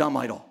 that's a dumb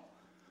idol.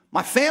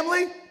 My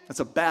family, that's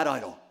a bad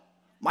idol.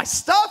 My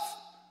stuff,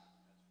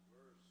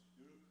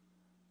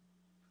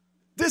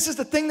 this is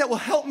the thing that will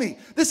help me.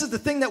 This is the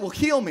thing that will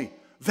heal me,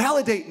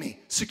 validate me,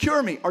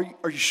 secure me. Are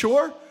you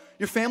sure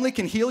your family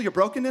can heal your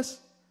brokenness?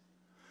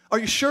 Are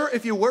you sure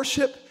if you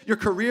worship your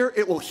career,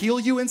 it will heal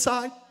you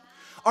inside?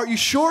 Are you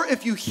sure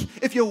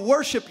if you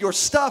worship your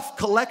stuff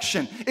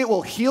collection, it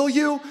will heal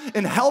you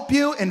and help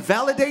you and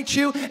validate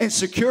you and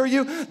secure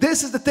you?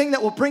 This is the thing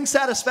that will bring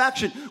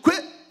satisfaction.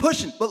 Quit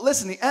pushing. But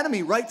listen, the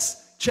enemy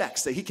writes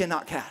checks that he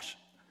cannot cash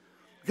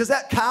because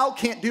that cow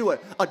can't do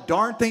a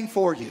darn thing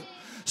for you.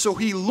 So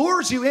he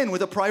lures you in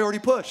with a priority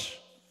push.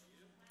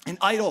 An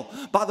idol.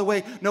 By the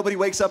way, nobody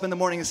wakes up in the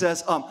morning and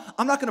says,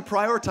 I'm not going to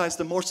prioritize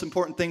the most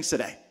important things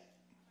today.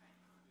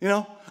 You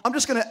know, I'm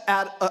just going to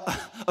add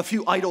a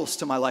few idols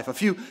to my life, a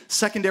few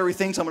secondary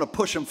things. I'm going to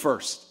push them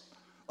first.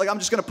 Like I'm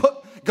just going to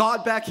put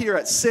God back here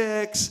at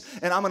 6,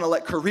 and I'm going to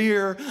let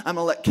career, I'm going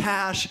to let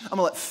cash, I'm going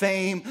to let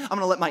fame, I'm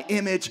going to let my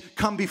image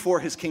come before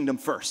his kingdom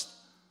first.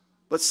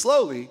 But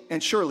slowly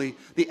and surely,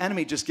 the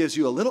enemy just gives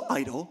you a little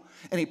idol,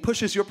 and he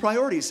pushes your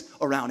priorities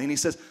around, and he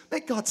says,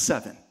 make God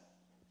 7.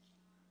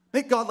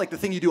 Make God like the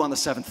thing you do on the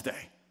 7th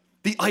day,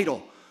 the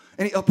idol.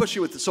 And he'll push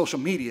you with the social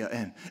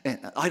media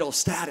and idol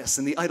status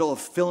and the idol of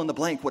fill in the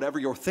blank, whatever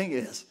your thing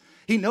is.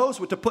 He knows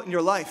what to put in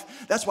your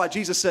life. That's why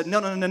Jesus said, no.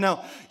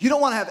 You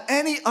don't want to have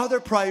any other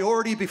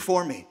priority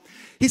before me.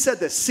 He said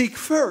this, seek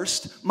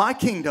first my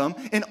kingdom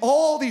and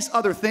all these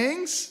other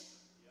things.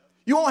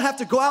 You won't have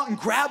to go out and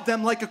grab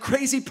them like a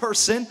crazy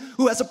person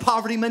who has a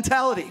poverty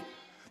mentality.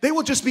 They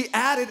will just be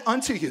added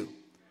unto you.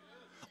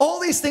 All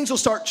these things will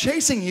start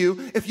chasing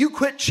you if you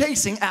quit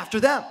chasing after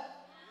them.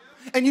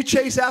 And you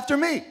chase after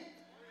me.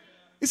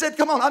 He said,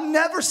 come on, I've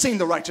never seen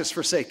the righteous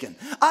forsaken.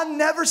 I've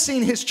never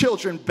seen his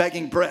children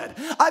begging bread.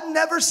 I've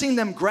never seen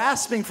them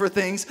grasping for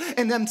things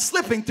and them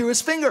slipping through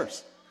his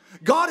fingers.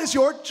 God is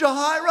your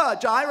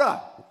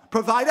Jireh,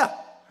 provider.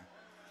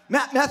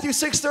 Matthew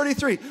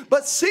 6:33.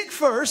 But seek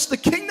first the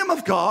kingdom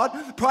of God.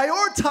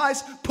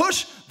 Prioritize,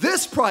 push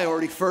this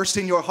priority first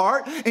in your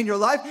heart, in your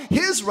life,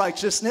 his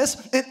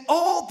righteousness, and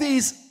all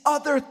these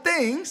other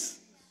things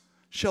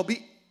shall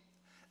be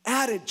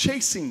added,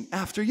 chasing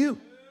after you.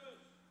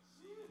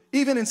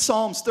 Even in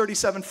Psalms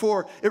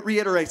 37:4, it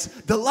reiterates,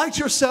 delight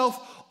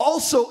yourself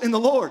also in the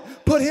Lord.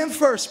 Put him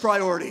first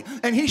priority,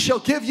 and he shall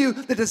give you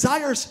the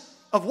desires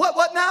of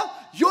what now?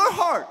 Your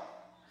heart.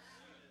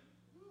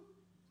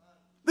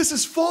 This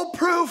is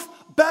foolproof,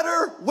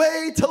 better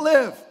way to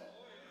live.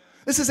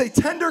 This is a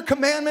tender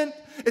commandment.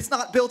 It's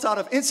not built out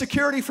of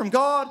insecurity from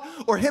God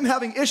or him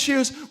having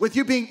issues with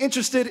you being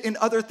interested in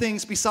other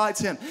things besides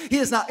him. He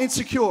is not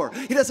insecure.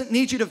 He doesn't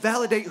need you to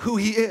validate who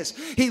he is.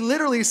 He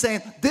literally is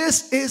saying,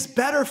 this is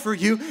better for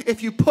you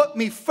if you put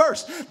me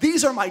first.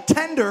 These are my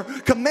tender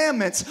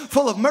commandments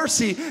full of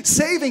mercy,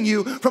 saving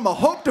you from a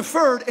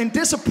hope-deferred and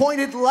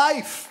disappointed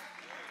life.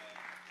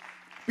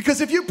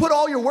 Because if you put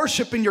all your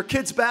worship in your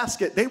kids'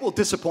 basket, they will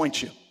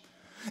disappoint you.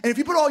 And if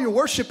you put all your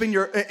worship in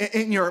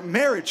your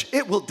marriage,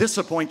 it will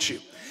disappoint you.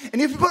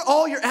 And if you put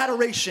all your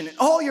adoration, and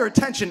all your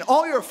attention,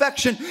 all your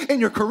affection in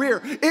your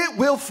career, it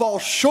will fall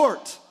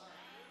short.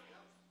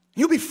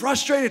 You'll be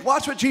frustrated.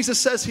 Watch what Jesus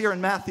says here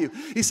in Matthew.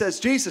 He says,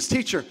 Jesus,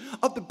 teacher,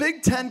 of the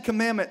big 10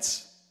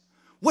 commandments,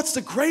 what's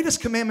the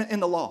greatest commandment in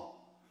the law?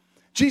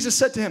 Jesus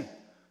said to him,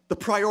 the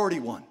priority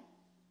one.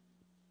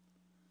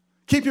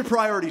 Keep your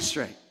priorities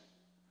straight.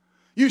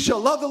 You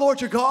shall love the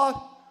Lord your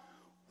God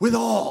with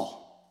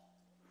all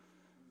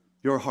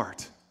your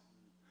heart,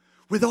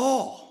 with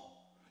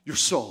all your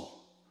soul,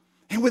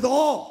 and with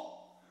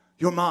all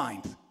your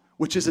mind,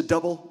 which is a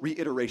double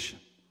reiteration.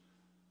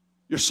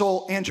 Your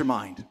soul and your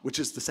mind, which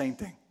is the same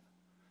thing.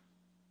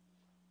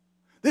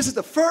 This is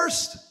the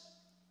first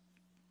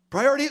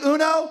priority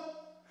uno,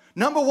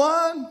 number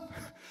one,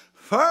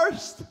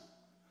 first,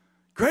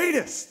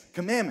 greatest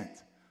commandment.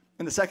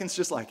 And the second's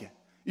just like it.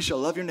 You shall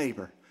love your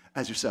neighbor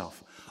as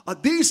yourself.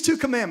 These two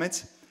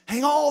commandments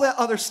hang all that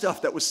other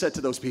stuff that was said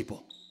to those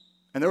people.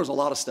 And there was a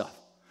lot of stuff.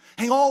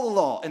 Hang all the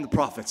law and the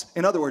prophets.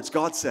 In other words,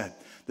 God said,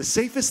 the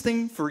safest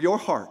thing for your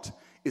heart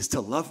is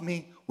to love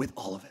me with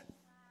all of it.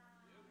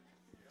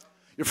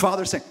 Your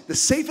Father's saying, the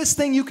safest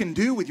thing you can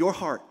do with your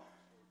heart,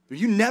 where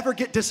you never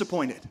get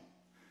disappointed,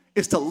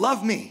 is to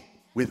love me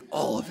with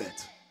all of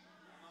it.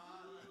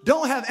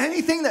 Don't have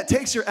anything that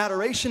takes your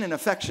adoration and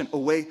affection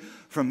away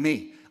from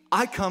me.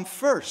 I come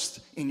first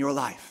in your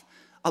life.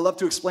 I love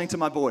to explain to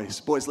my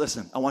boys,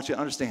 listen, I want you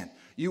to understand,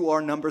 you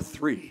are number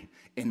 3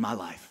 in my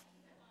life.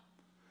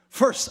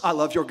 First, I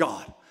love your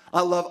God.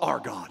 I love our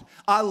God.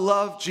 I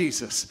love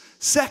Jesus.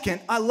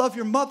 Second, I love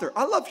your mother.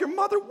 I love your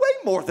mother way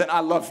more than I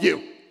love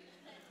you.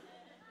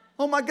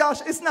 Oh my gosh,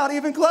 it's not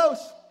even close.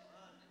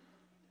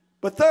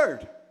 But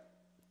third,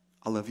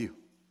 I love you.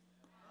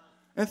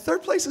 And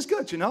third place is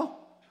good, you know.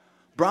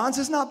 Bronze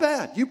is not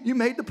bad. You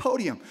made the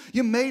podium.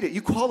 You made it.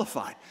 You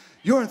qualified.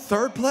 You're in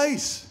third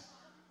place.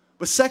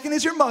 But second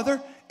is your mother.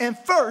 And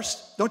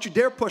first, don't you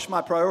dare push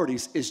my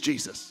priorities, is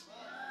Jesus.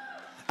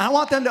 And I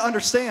want them to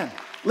understand.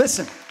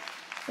 Listen.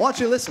 I want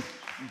you to listen.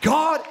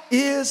 God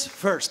is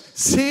first.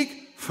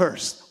 Seek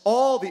first.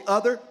 All the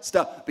other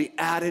stuff be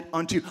added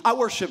unto you. I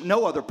worship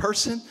no other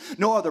person,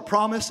 no other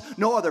promise,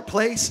 no other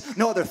place,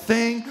 no other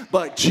thing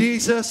but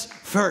Jesus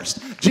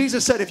first.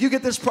 Jesus said, if you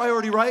get this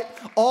priority right,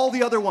 all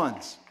the other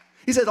ones.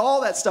 He said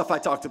all that stuff I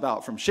talked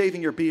about, from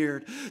shaving your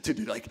beard to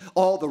like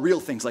all the real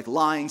things like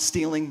lying,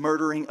 stealing,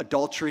 murdering,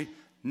 adultery,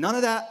 none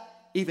of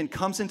that even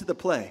comes into the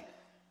play.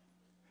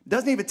 It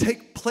doesn't even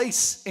take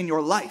place in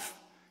your life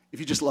if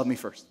you just love me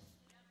first.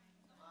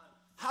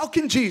 How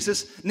can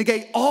Jesus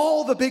negate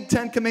all the big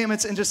 10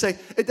 commandments and just say,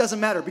 it doesn't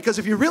matter? Because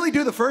if you really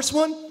do the first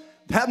one,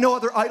 have no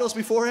other idols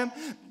before him,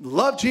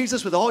 love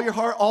Jesus with all your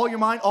heart, all your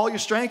mind, all your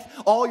strength,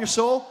 all your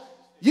soul,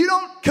 you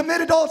don't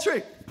commit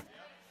adultery.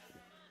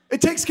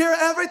 It takes care of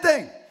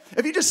everything.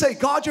 If you just say,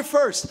 God, you're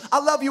first, I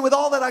love you with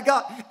all that I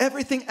got,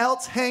 everything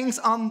else hangs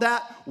on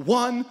that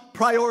one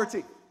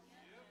priority.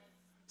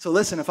 So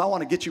listen, if I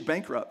want to get you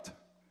bankrupt,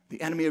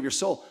 the enemy of your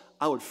soul,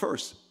 I would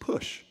first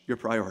push your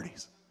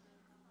priorities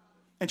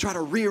and try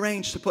to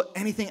rearrange to put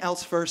anything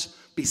else first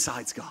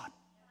besides God.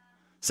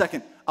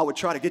 Second, I would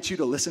try to get you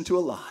to listen to a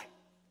lie.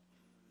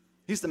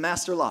 He's the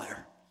master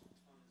liar.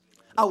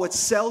 I would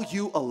sell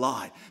you a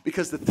lie,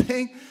 because the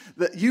thing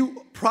that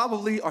you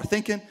probably are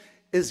thinking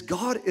is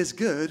God is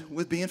good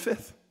with being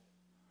fifth.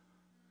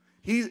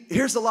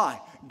 Here's the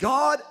lie.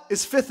 God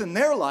is fifth in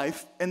their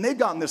life, and they've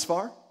gotten this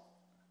far.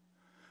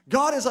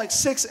 God is like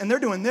 6, and they're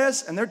doing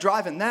this, and they're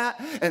driving that,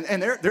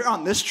 and they're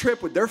on this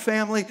trip with their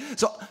family.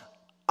 So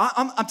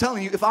I'm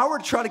telling you, if I were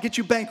to try to get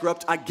you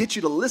bankrupt, I'd get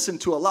you to listen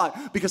to a lie.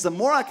 Because the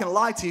more I can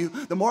lie to you,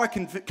 the more I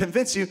can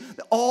convince you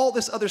that all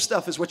this other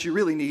stuff is what you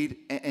really need,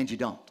 and you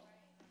don't.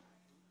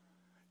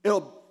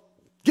 It'll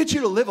get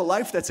you to live a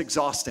life that's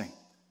exhausting,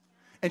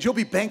 and you'll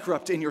be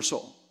bankrupt in your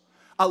soul.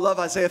 I love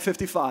Isaiah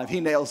 55. He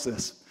nails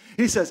this.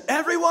 He says,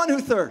 everyone who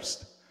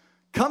thirsts,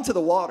 come to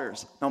the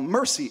waters. Now,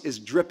 mercy is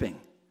dripping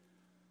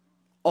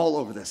all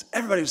over this.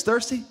 Everybody who's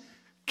thirsty,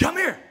 come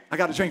here. I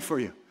got a drink for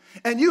you.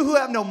 And you who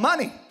have no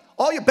money,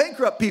 all you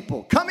bankrupt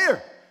people, come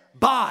here,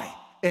 buy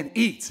and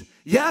eat.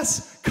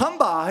 Yes, come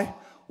buy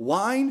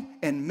wine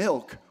and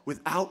milk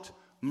without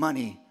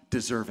money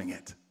deserving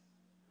it.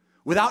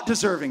 Without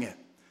deserving it.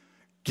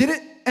 Get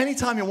it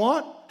anytime you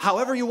want,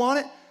 however you want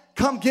it.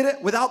 Come get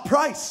it without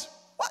price.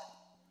 What?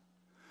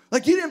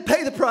 Like you didn't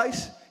pay the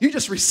price, you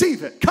just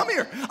receive it. Come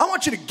here, I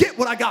want you to get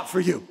what I got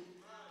for you.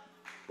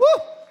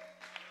 Woo!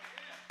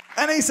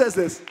 And he says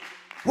this,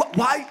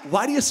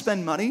 why do you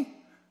spend money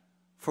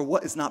for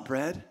what is not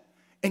bread,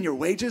 and your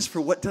wages for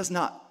what does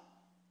not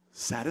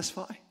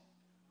satisfy?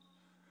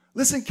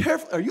 Listen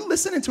carefully. Are you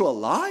listening to a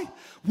lie?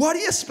 Why do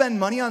you spend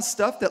money on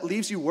stuff that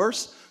leaves you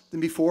worse than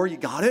before you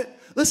got it?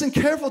 Listen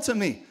careful to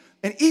me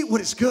and eat what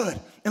is good,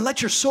 and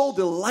let your soul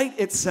delight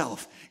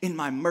itself in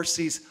my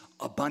mercies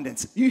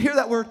abundance. You hear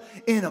that word?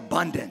 In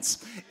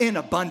abundance. In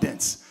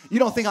abundance. You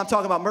don't think I'm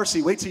talking about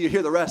mercy? Wait till you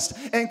hear the rest.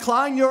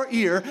 Incline your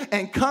ear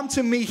and come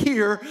to me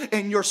here,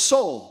 and your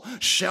soul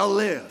shall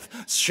live,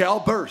 shall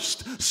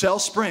burst, shall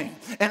spring.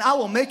 And I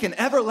will make an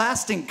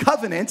everlasting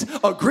covenant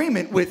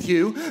agreement with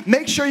you.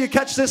 Make sure you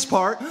catch this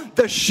part.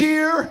 The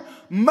sheer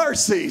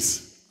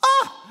mercies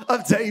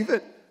of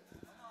David.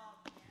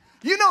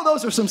 You know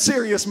those are some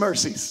serious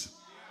mercies.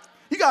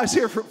 You guys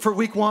here for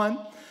week one?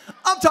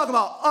 I'm talking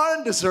about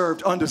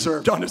undeserved.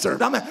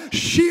 I mean,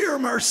 sheer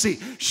mercy,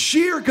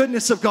 sheer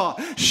goodness of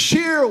God,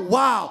 sheer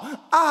wow.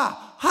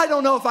 I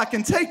don't know if I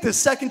can take this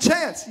second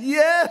chance.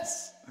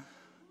 Yes,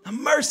 the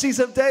mercies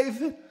of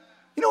David.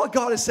 You know what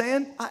God is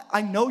saying?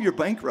 I know you're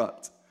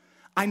bankrupt.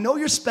 I know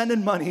you're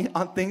spending money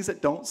on things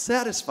that don't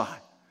satisfy.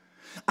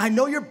 I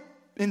know you're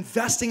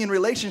investing in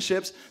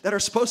relationships that are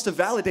supposed to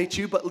validate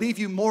you but leave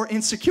you more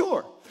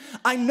insecure.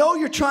 I know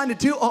you're trying to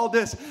do all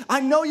this. I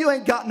know you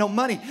ain't got no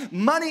money.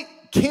 Money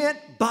can't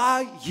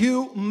buy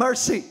you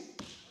mercy.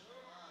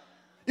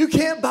 You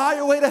can't buy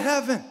your way to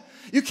heaven.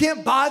 You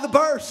can't buy the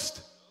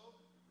burst.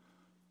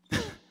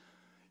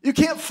 You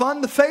can't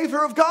fund the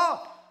favor of God.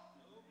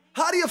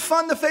 How do you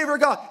fund the favor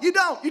of God? You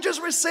don't. You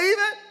just receive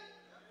it.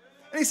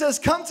 And he says,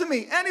 come to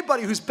me,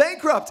 anybody who's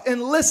bankrupt,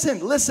 and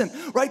listen,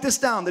 write this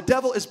down. The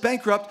devil is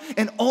bankrupt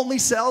and only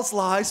sells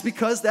lies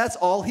because that's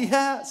all he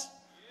has.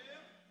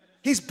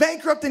 He's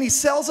bankrupt and he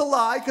sells a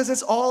lie because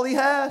it's all he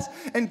has.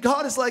 And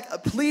God is like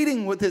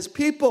pleading with his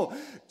people,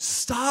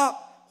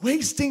 stop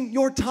wasting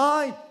your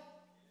time.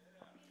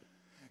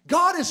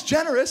 God is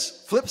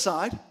generous, flip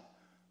side.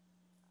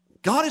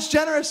 God is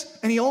generous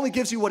and he only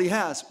gives you what he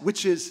has,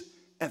 which is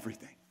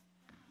everything.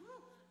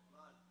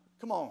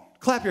 Come on,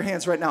 clap your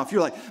hands right now if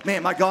you're like,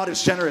 man, my God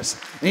is generous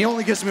and he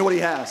only gives me what he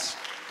has.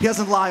 He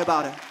doesn't lie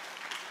about it.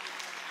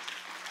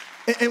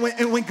 And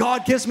when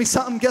God gives me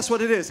something, guess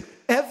what it is?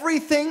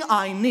 Everything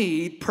I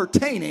need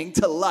pertaining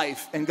to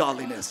life and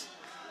godliness.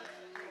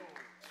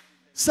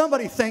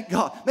 Somebody thank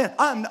God. Man,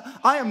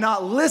 I am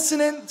not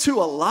listening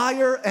to a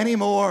liar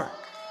anymore.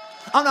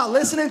 I'm not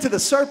listening to the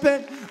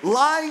serpent.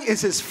 Lying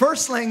is his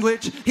first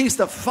language. He's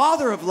the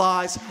father of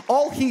lies.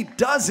 All he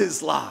does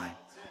is lie.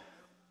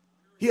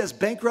 He has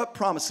bankrupt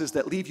promises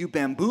that leave you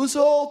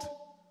bamboozled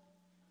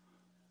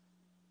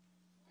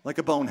like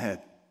a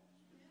bonehead.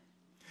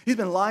 He's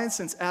been lying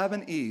since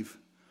Adam and Eve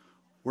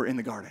were in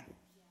the garden.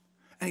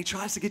 And he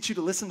tries to get you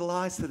to listen to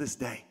lies to this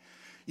day.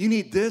 You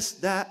need this,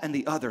 that, and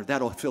the other.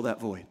 That'll fill that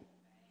void.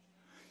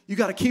 You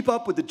got to keep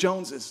up with the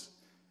Joneses.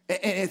 And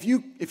if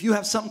you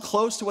have something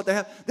close to what they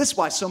have, this is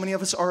why so many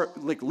of us are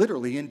like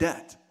literally in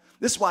debt.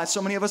 This is why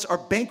so many of us are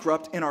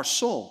bankrupt in our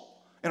soul,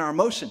 in our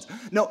emotions.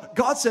 No,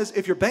 God says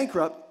if you're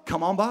bankrupt,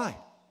 come on by.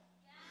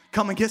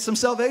 Come and get some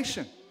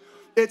salvation.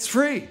 It's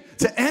free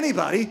to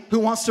anybody who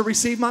wants to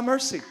receive my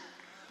mercy.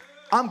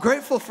 I'm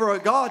grateful for a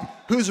God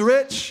who's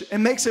rich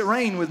and makes it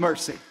rain with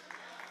mercy.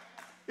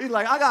 He's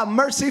like, I got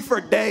mercy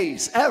for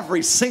days,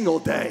 every single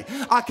day.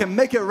 I can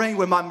make it rain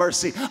with my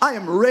mercy. I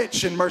am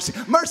rich in mercy.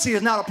 Mercy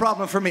is not a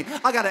problem for me.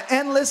 I got an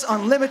endless,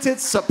 unlimited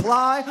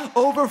supply,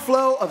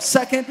 overflow of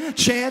second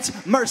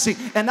chance mercy.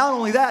 And not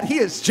only that, he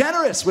is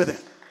generous with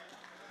it.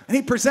 And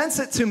he presents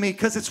it to me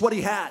because it's what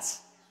he has,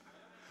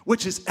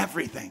 which is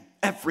everything.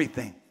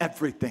 Everything.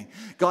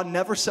 God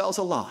never sells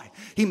a lie.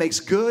 He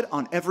makes good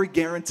on every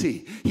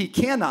guarantee. He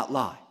cannot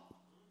lie.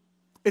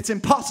 It's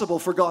impossible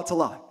for God to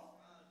lie.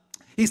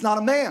 He's not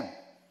a man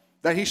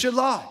that he should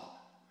lie.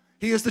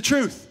 He is the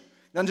truth.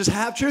 He doesn't just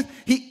have truth.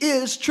 He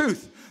is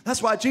truth.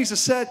 That's why Jesus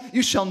said,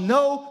 you shall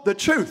know the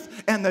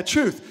truth, and the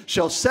truth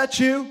shall set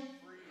you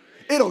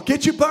free. It'll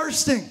get you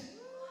bursting.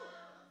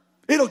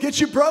 It'll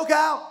get you broke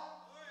out.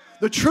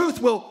 The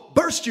truth will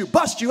bust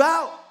you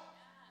out.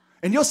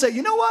 And you'll say,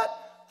 you know what?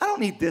 I don't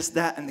need this,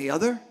 that, and the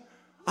other.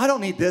 I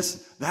don't need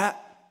this,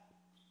 that,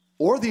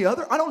 or the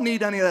other. I don't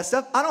need any of that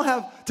stuff. I don't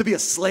have to be a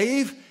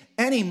slave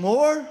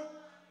anymore.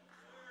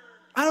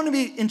 I don't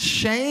need to be in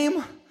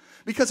shame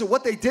because of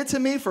what they did to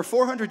me for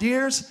 400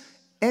 years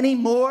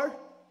anymore.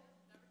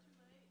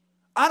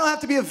 I don't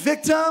have to be a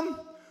victim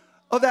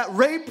of that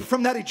rape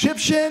from that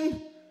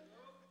Egyptian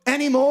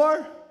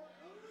anymore.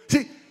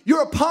 See,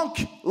 you're a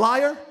punk,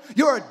 liar.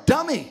 You're a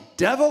dummy,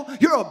 devil.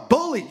 You're a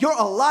bully. You're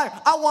a liar.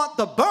 I want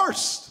the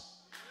burst.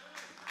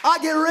 I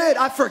get rid.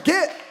 I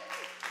forget.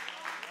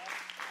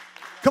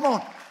 Come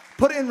on.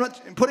 Put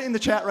it in the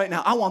chat right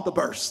now. I want the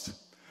burst.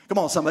 Come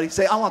on, somebody.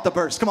 Say, I want the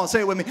burst. Come on, say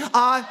it with me.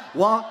 I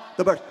want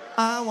the burst.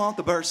 I want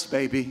the burst,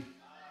 baby.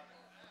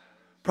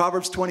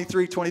 Proverbs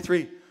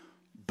 23:23.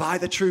 Buy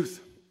the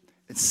truth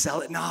and sell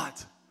it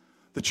not.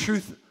 The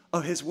truth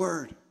of his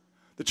word.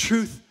 The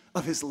truth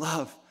of his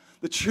love.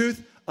 The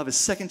truth of his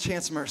second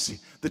chance mercy.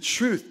 The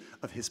truth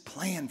of his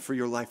plan for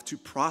your life to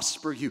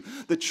prosper you.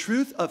 The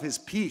truth of his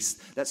peace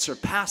that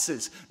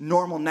surpasses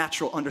normal,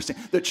 natural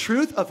understanding. The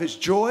truth of his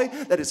joy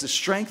that is the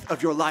strength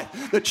of your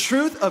life. The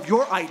truth of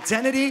your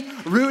identity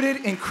rooted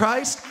in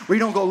Christ, where you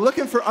don't go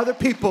looking for other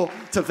people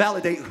to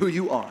validate who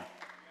you are.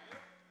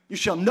 You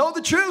shall know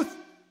the truth,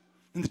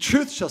 and the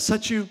truth shall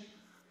set you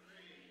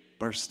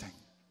bursting.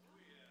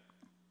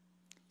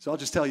 So I'll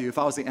just tell you, if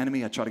I was the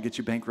enemy, I'd try to get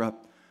you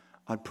bankrupt.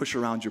 I'd push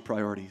around your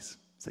priorities.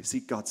 Say,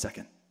 seek God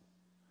second.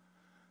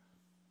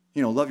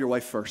 Love your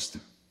wife first.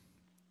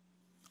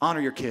 Honor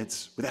your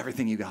kids with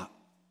everything you got.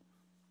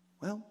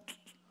 Well,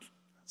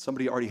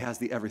 somebody already has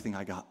the everything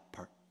I got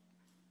part.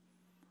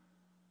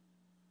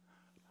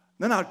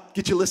 Then I'd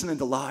get you listening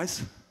to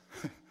lies.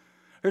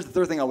 Here's the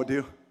third thing I would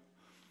do.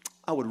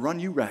 I would run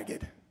you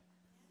ragged.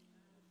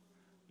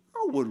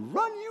 I would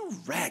run you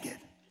ragged.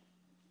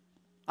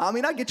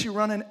 I get you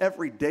running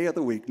every day of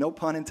the week. No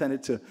pun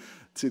intended to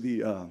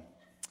the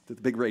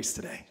big race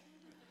today.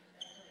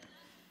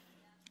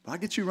 But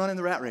I'd get you running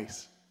the rat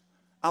race.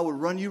 I would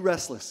run you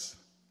restless.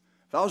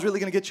 If I was really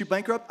going to get you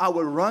bankrupt, I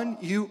would run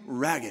you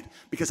ragged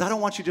because I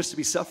don't want you just to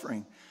be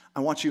suffering.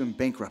 I want you in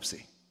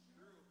bankruptcy.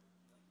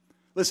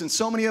 Listen,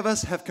 so many of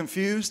us have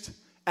confused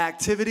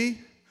activity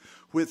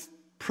with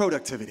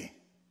productivity.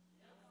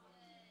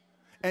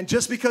 And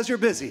just because you're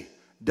busy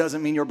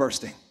doesn't mean you're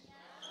bursting.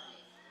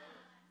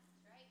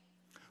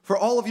 For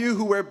all of you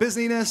who wear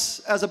busyness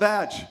as a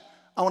badge,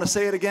 I want to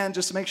say it again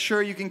just to make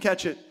sure you can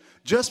catch it.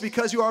 Just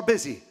because you are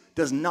busy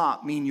does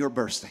not mean you're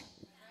bursting.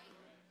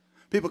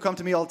 People come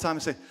to me all the time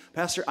and say,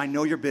 Pastor, I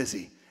know you're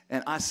busy.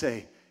 And I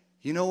say,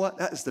 you know what?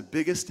 That is the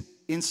biggest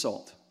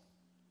insult.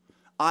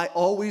 I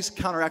always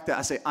counteract that.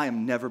 I say, I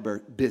am never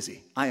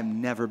busy. I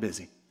am never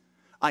busy.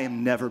 I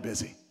am never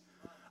busy.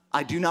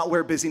 I do not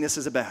wear busyness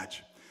as a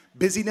badge.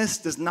 Busyness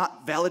does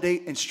not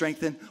validate and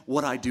strengthen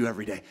what I do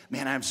every day.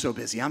 Man, I am so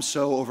busy. I'm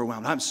so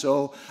overwhelmed. I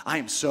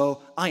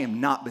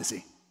am not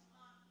busy.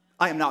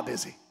 I am not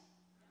busy.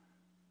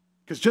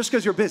 Because just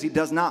because you're busy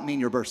does not mean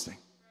you're bursting.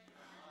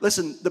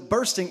 Listen, the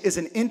bursting is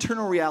an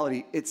internal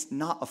reality. It's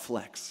not a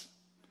flex.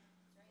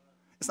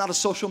 It's not a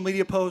social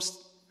media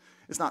post.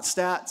 It's not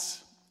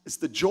stats. It's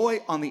the joy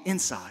on the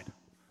inside.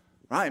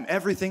 I am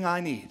everything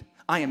I need.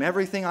 I am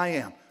everything I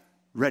am.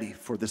 Ready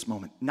for this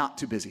moment. Not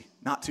too busy.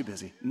 Not too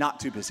busy. Not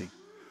too busy.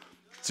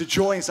 It's a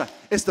joy inside.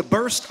 It's the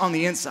burst on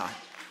the inside.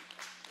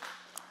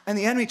 And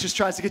the enemy just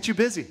tries to get you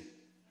busy.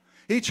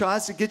 He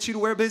tries to get you to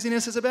wear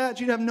busyness as a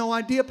badge. You have no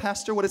idea,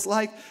 Pastor, what it's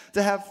like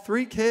to have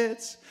 3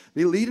 kids,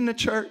 be leading a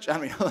church.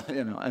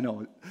 I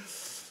know.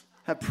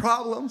 Have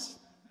problems.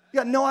 You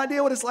got no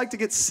idea what it's like to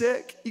get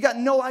sick. You got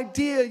no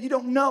idea. You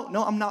don't know.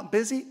 No, I'm not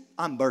busy.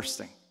 I'm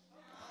bursting.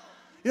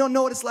 You don't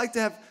know what it's like to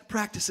have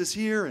practices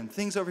here and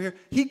things over here.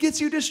 He gets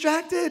you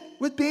distracted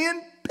with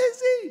being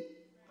busy.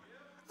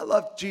 I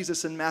love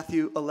Jesus in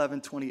Matthew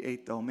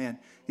 11:28, though, man.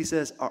 He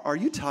says, are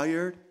you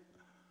tired?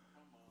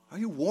 Are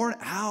you worn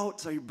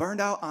out? Are you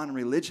burned out on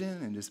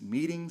religion and just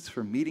meetings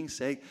for meeting's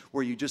sake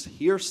where you just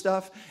hear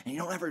stuff and you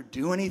don't ever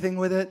do anything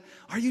with it?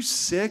 Are you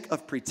sick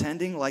of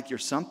pretending like you're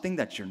something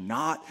that you're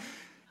not?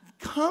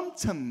 Come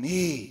to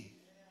me.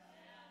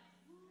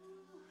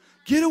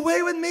 Get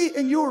away with me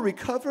and you'll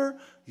recover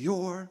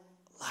your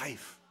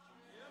life.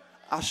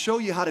 I'll show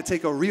you how to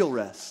take a real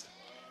rest.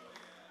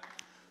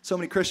 So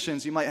many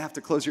Christians, you might have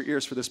to close your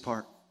ears for this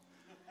part.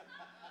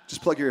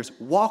 Just plug your ears.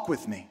 Walk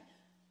with me.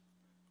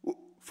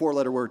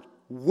 4-letter word.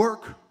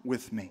 Work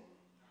with me.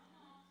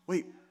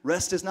 Wait,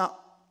 rest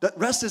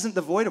isn't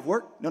devoid of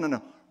work?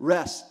 No.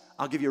 Rest.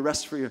 I'll give you a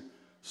rest for your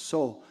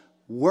soul.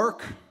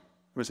 Work.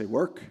 Everybody say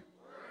work.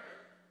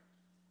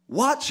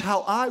 Watch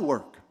how I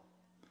work.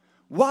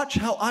 Watch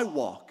how I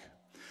walk.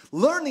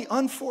 Learn the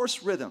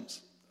unforced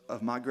rhythms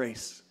of my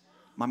grace,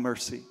 my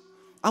mercy.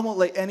 I won't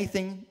lay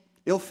anything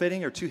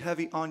ill-fitting or too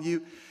heavy on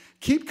you.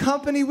 Keep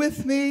company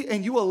with me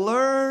and you will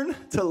learn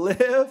to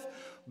live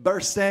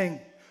bursting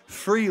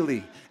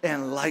freely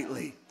and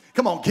lightly.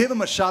 Come on, give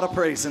him a shout of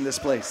praise in this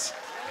place.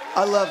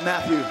 I love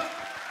Matthew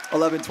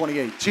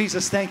 11:28.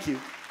 Jesus, thank you.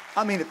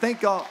 I mean it.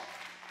 Thank God.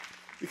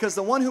 Because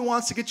the one who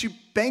wants to get you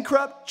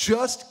bankrupt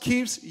just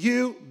keeps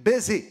you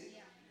busy.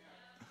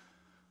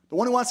 The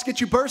one who wants to get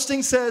you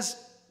bursting says,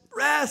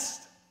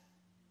 rest.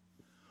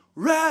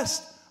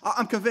 Rest.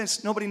 I'm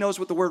convinced nobody knows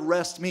what the word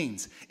rest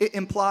means. It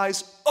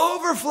implies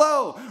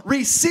overflow.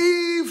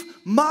 Receive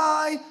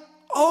my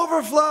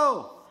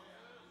overflow.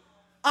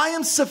 I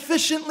am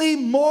sufficiently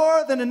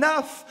more than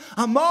enough.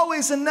 I'm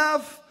always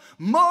enough,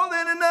 more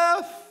than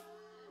enough.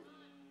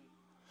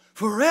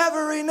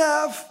 Forever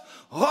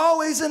enough,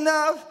 always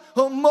enough,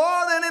 or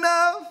more than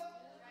enough.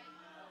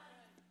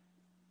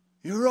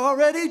 You're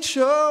already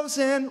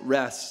chosen.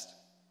 Rest.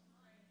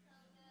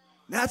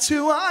 That's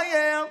who I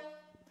am.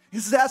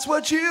 Because that's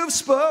what you've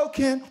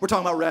spoken. We're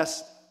talking about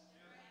rest.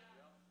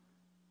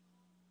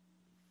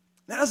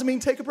 That doesn't mean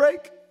take a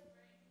break.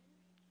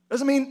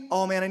 Doesn't mean,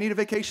 oh man, I need a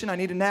vacation. I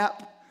need a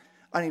nap.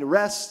 I need a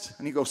rest.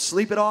 I need to go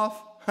sleep it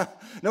off.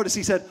 Notice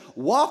he said,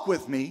 walk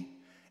with me.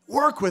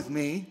 Work with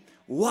me.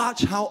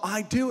 Watch how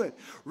I do it.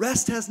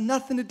 Rest has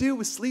nothing to do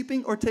with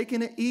sleeping or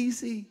taking it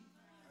easy.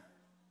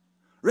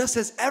 Rest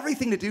has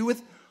everything to do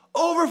with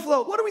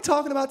overflow. What are we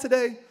talking about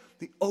today?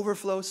 The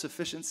overflow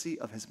sufficiency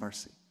of his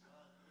mercy.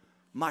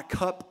 My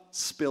cup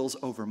spills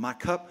over. My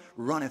cup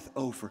runneth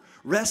over.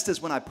 Rest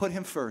is when I put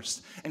him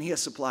first, and he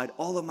has supplied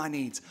all of my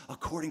needs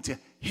according to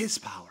his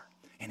power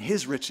and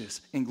his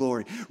riches in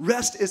glory.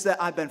 Rest is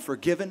that I've been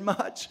forgiven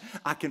much,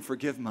 I can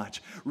forgive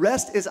much.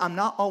 Rest is I'm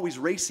not always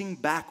racing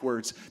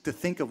backwards to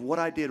think of what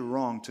I did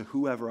wrong to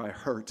whoever I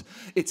hurt.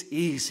 It's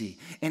easy,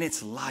 and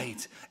it's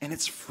light, and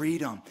it's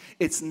freedom.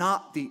 It's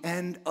not the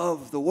end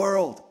of the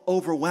world,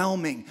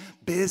 overwhelming,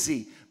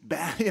 busy,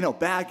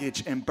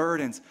 baggage and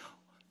burdens.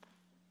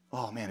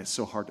 Oh man, it's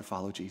so hard to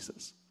follow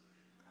Jesus.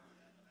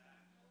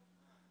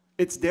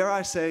 It's, dare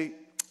I say,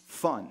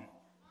 fun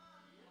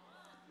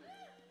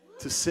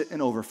to sit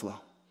in overflow,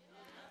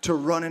 to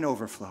run in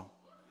overflow,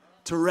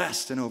 to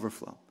rest in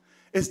overflow.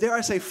 It's, dare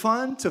I say,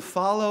 fun to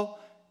follow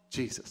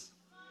Jesus.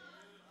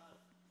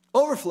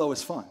 Overflow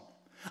is fun.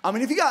 I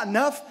mean, if you got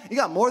enough, you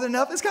got more than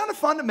enough, it's kind of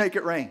fun to make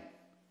it rain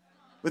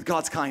with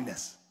God's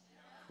kindness,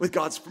 with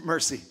God's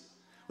mercy,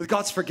 with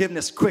God's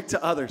forgiveness, quick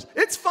to others.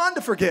 It's fun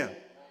to forgive.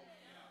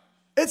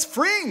 It's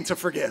freeing to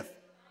forgive.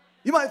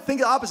 You might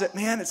think the opposite.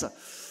 Man, it's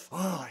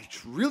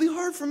really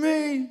hard for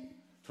me.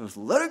 Just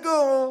let it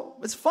go.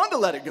 It's fun to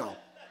let it go.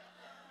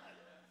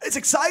 It's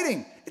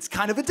exciting. It's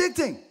kind of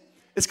addicting.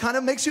 It kind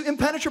of makes you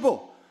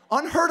impenetrable,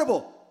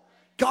 unhurtable.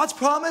 God's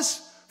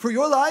promise for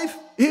your life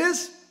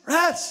is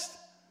rest.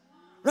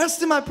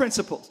 Rest in my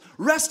principles.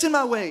 Rest in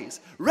my ways.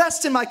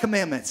 Rest in my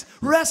commandments.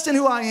 Rest in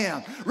who I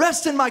am.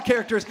 Rest in my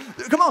characters.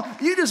 Come on,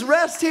 you just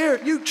rest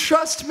here. You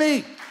trust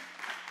me.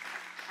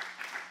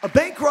 A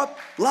bankrupt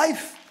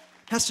life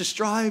has to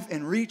strive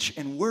and reach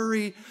and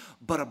worry,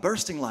 but a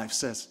bursting life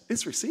says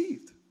it's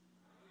received.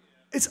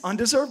 It's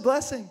undeserved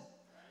blessing.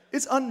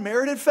 It's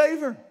unmerited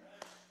favor.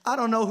 I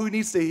don't know who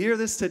needs to hear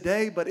this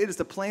today, but it is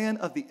the plan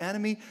of the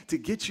enemy to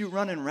get you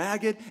running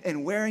ragged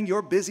and wearing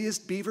your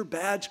busiest beaver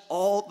badge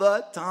all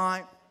the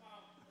time.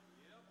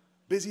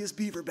 Busiest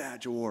beaver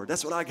badge award.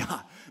 That's what I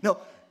got. No,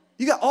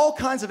 you got all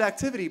kinds of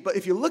activity, but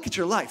if you look at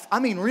your life, I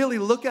mean really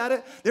look at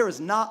it, there is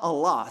not a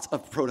lot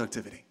of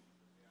productivity.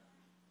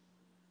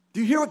 Do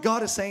you hear what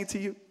God is saying to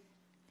you?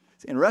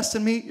 And rest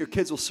in me, your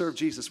kids will serve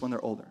Jesus when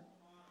they're older.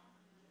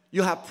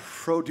 You'll have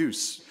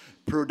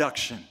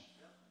production,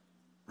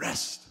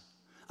 rest.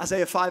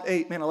 Isaiah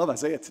 5:8, man, I love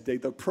Isaiah today.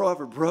 The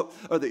prophet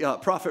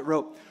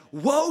wrote,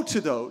 woe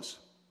to those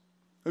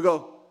who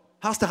go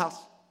house to house,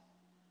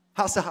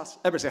 house to house.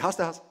 Everybody say house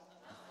to house,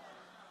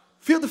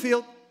 field to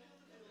field,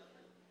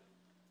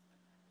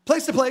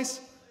 place to place,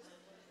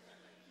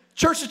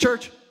 church to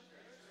church,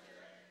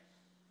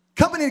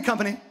 company to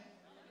company,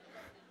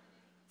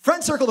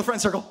 friend circle to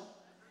friend circle,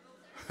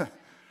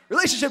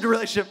 relationship to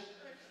relationship.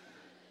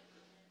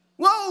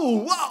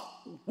 Whoa,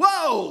 whoa,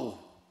 whoa.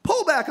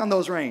 Pull back on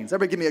those reins.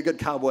 Everybody give me a good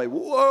cowboy.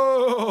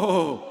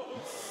 Whoa.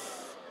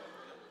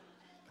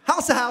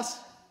 House to house,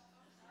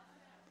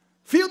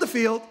 field to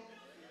field,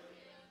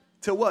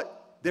 till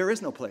what? There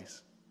is no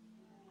place.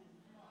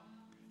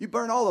 You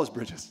burn all those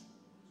bridges.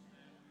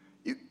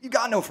 You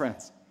got no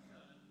friends.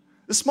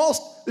 This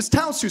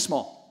town's too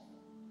small.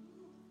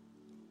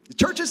 The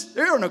churches,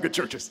 there are no good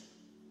churches.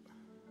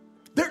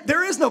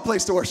 There is no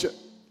place to worship.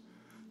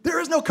 There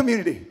is no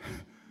community.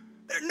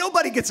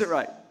 Nobody gets it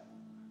right.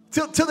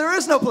 Till there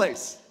is no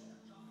place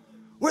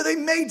where they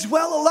may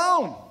dwell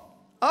alone.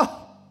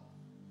 Oh,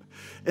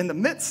 in the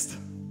midst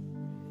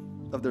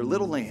of their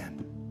little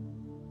land.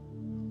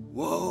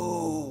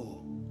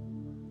 Whoa.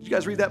 Did you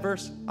guys read that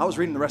verse? I was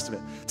reading the rest of it.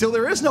 Till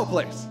there is no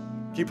place.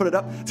 Can you put it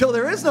up? Till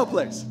there is no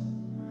place.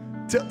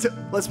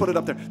 Let's put it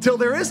up there. Till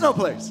there is no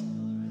place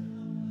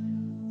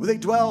where they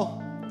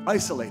dwell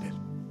isolated,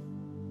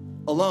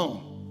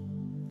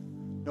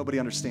 alone. Nobody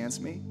understands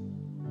me.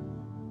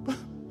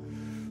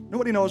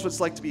 Nobody knows what it's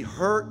like to be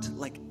hurt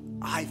like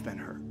I've been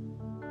hurt.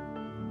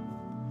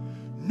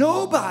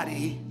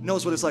 Nobody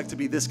knows what it's like to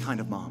be this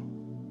kind of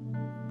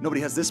mom.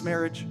 Nobody has this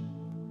marriage.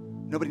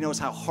 Nobody knows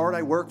how hard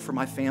I work for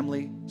my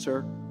family,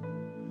 sir.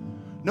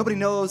 Nobody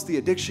knows the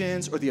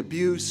addictions or the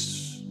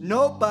abuse.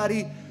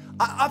 Nobody.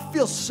 I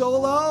feel so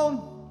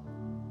alone,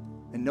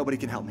 and nobody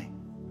can help me.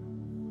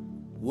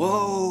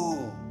 Whoa.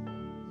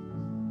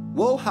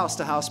 Whoa, house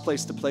to house,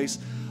 place to place,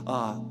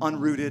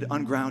 unrooted,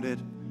 ungrounded,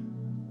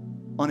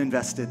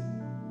 uninvested.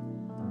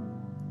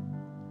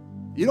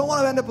 You don't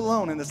want to end up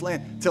alone in this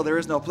land till there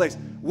is no place.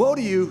 Woe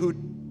to you who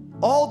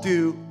all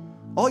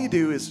you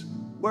do is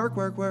work,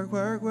 work, work,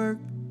 work, work.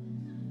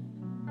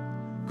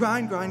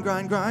 Grind, grind,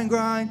 grind, grind,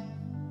 grind.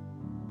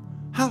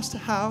 House to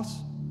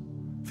house,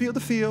 field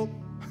to field,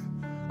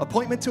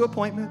 appointment to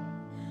appointment,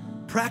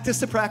 practice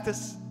to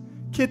practice,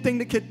 kid thing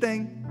to kid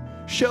thing,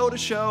 show to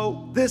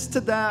show, this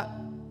to that,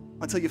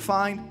 until you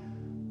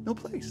find no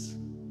place.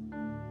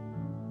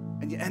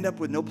 And you end up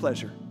with no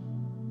pleasure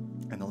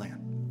in the land.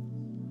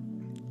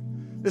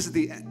 This is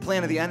the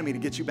plan of the enemy to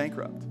get you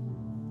bankrupt.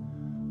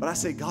 But I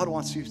say God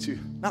wants you to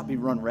not be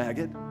run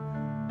ragged,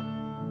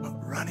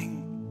 but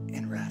running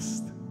in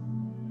rest.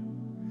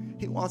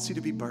 He wants you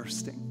to be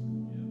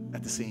bursting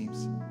at the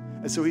seams.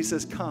 And so he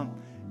says, come.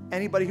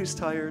 Anybody who's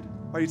tired,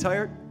 are you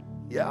tired?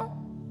 Yeah.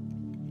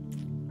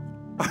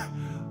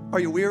 Are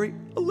you weary?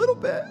 A little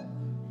bit.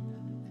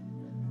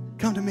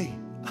 Come to me.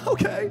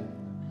 Okay.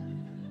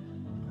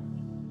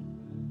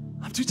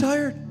 I'm too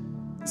tired.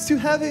 It's too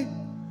heavy.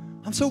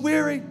 I'm so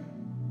weary.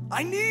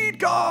 I need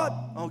God.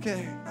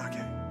 Okay.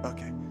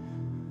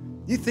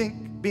 You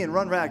think being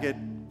run ragged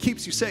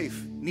keeps you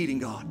safe, needing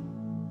God.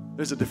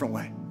 There's a different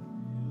way.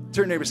 To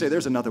your neighbor, say,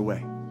 there's another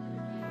way.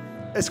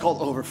 It's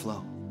called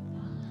overflow.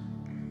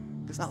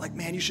 It's not like,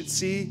 man, you should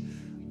see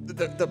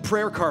the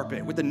prayer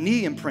carpet with the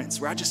knee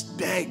imprints where I just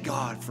beg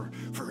God for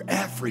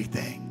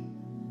everything.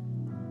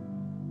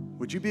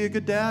 Would you be a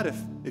good dad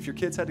if your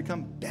kids had to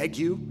come beg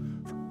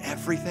you for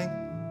everything?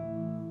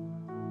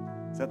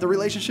 Is that the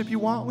relationship you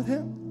want with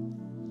him?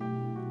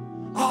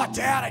 Oh,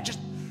 Dad, just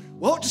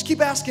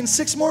keep asking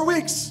 6 more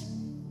weeks.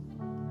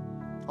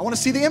 I want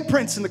to see the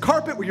imprints in the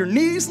carpet where your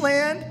knees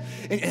land,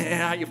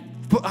 and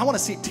I want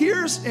to see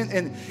tears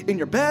in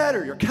your bed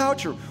or your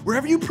couch or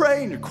wherever you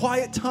pray in your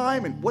quiet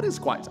time. And what is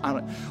quiet? I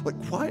don't know. What,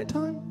 quiet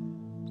time?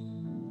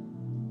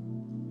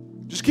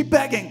 Just keep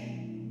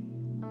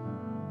begging.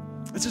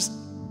 It's just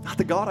not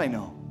the God I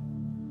know.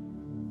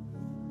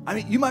 I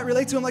mean, you might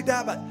relate to him like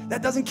that, but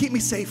that doesn't keep me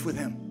safe with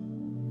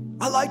him.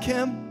 I like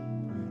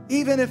him,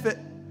 even if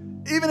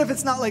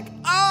it's not like,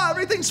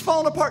 everything's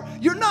falling apart.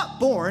 You're not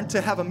born to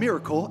have a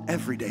miracle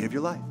every day of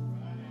your life.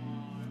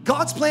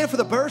 God's plan for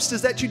the burst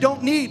is that you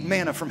don't need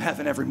manna from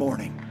heaven every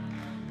morning.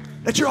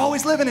 That you're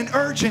always living in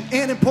urgent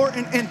and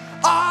important and,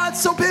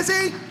 it's so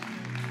busy.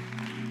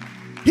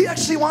 He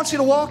actually wants you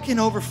to walk in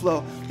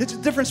overflow. It's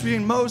the difference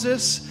between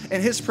Moses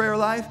and his prayer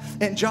life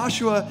and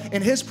Joshua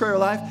and his prayer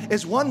life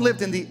is one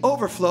lived in the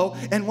overflow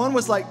and one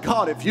was like,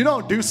 God, if you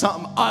don't do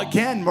something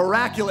again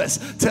miraculous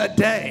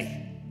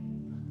today,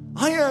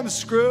 I am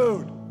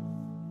screwed.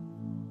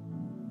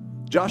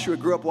 Joshua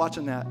grew up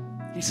watching that.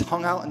 He's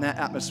hung out in that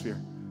atmosphere.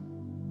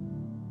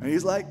 And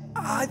he's like,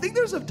 I think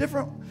there's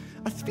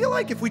I feel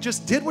like if we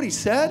just did what he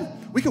said,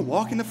 we could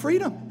walk into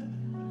freedom.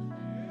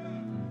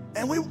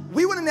 And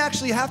we wouldn't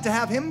actually have to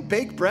have him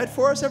bake bread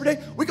for us every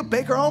day. We could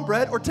bake our own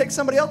bread or take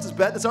somebody else's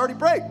bread that's already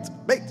baked.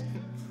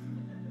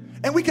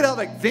 And we could have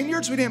like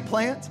vineyards we didn't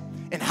plant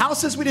and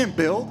houses we didn't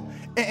build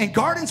and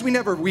gardens we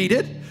never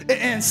weeded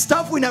and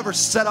stuff we never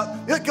set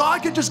up.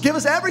 God could just give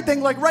us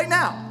everything like right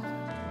now.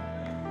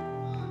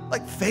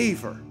 Like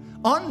favor,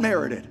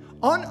 unmerited,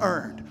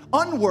 unearned,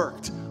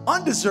 unworked,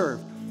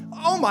 undeserved.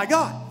 Oh my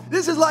God,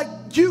 this is like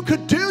you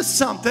could do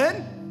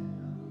something.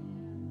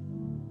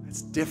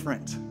 It's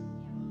different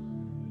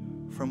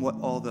from what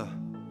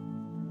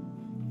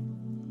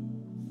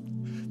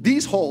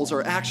these holes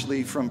are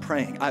actually from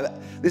praying.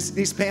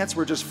 These pants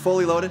were just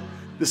fully loaded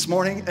this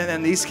morning, and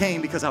then these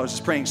came because I was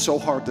just praying so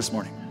hard this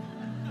morning.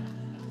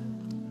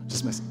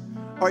 Just missing.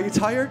 Are you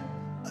tired?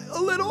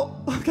 A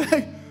little?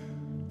 Okay.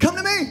 Come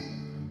to me.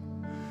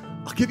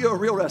 I'll give you a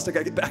real rest. I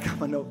gotta get back on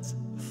my notes.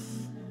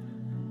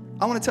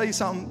 I want to tell you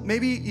something.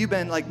 Maybe you've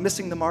been like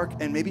missing the mark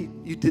and maybe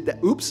you did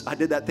that. Oops, I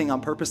did that thing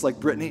on purpose like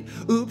Brittany.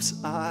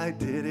 Oops, I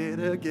did it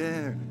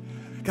again.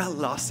 Got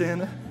lost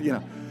in,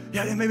 Yeah,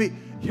 and maybe,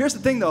 here's the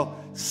thing though.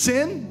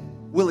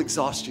 Sin will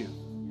exhaust you.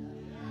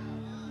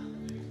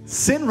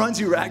 Sin runs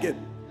you ragged.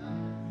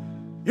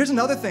 Here's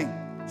another thing.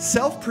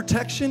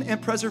 Self-protection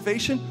and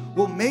preservation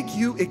will make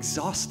you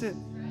exhausted.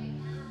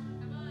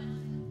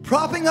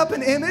 Propping up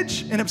an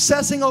image and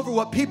obsessing over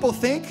what people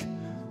think,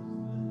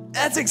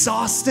 that's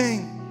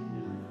exhausting.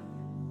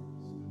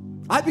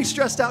 I'd be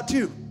stressed out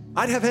too.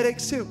 I'd have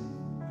headaches too.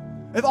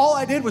 If all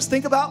I did was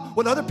think about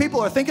what other people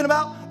are thinking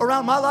about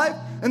around my life,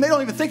 and they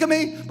don't even think of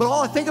me, but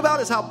all I think about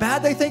is how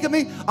bad they think of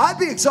me, I'd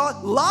be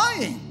exhausted.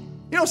 Lying.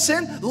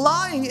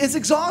 Lying is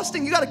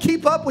exhausting. You got to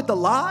keep up with the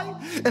lie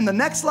and the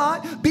next lie.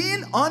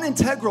 Being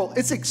unintegral,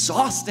 it's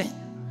exhausting.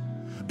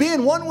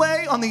 Being one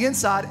way on the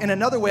inside and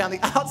another way on the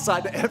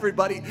outside to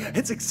everybody,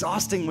 it's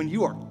exhausting when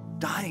you are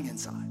dying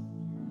inside.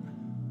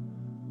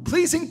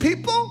 Pleasing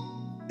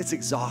people, it's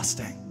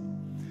exhausting.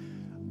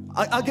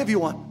 I'll give you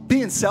one.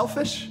 Being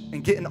selfish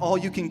and getting all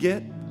you can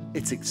get,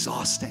 it's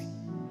exhausting.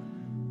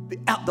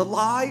 The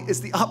lie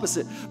is the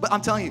opposite. But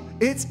I'm telling you,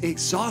 it's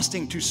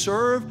exhausting to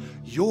serve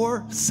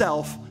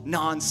yourself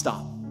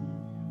nonstop.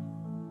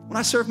 When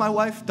I serve my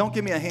wife, don't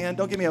give me a hand.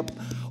 Don't give me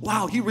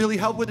wow, you really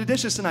helped with the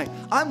dishes tonight.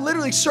 I'm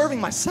literally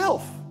serving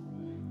myself.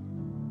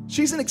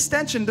 She's an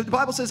extension. The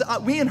Bible says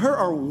we and her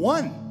are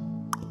one.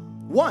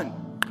 One.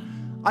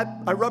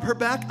 I rub her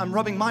back, I'm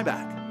rubbing my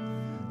back.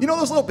 You know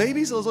those little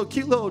babies, those little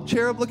cute little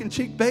cherub-looking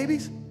cheek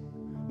babies?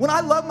 When I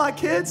love my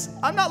kids,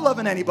 I'm not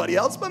loving anybody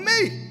else but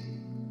me.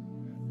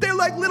 They're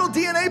like little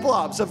DNA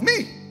blobs of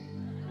me.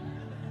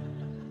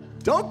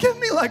 Don't give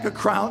me like a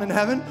crown in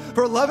heaven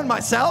for loving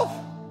myself.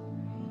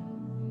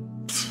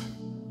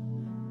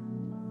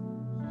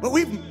 But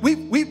we've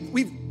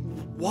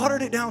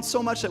watered it down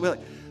so much that we're like,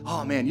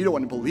 oh man, you don't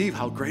want to believe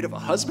how great of a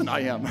husband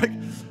I am. Like,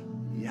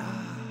 yeah.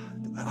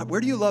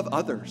 Where do you love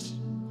others?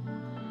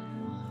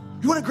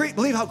 You want to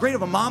believe how great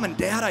of a mom and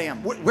dad I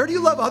am? Where do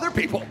you love other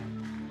people?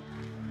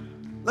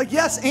 Like,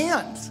 yes,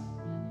 and.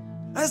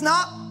 That's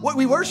not what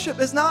we worship.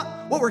 That's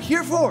not what we're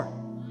here for.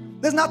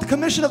 That's not the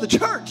commission of the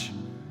church.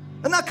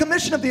 That's not the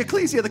commission of the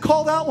ecclesia, the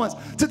called out ones,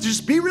 to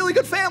just be really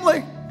good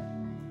family.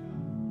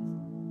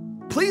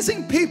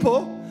 Pleasing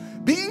people,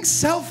 being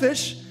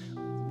selfish,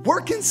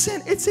 work in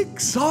sin, it's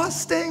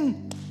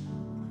exhausting.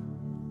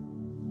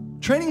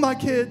 Training my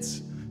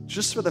kids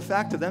just for the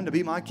fact of them to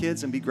be my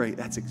kids and be great,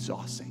 that's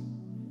exhausting.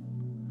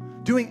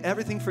 Doing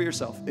everything for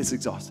yourself is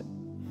exhausting.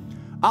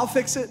 I'll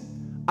fix it.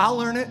 I'll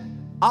learn it.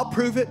 I'll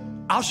prove it.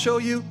 I'll show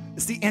you.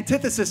 It's the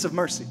antithesis of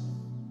mercy.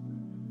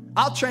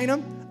 I'll train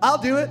them. I'll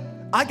do it.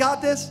 I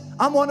got this.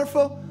 I'm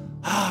wonderful.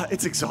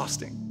 It's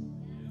exhausting.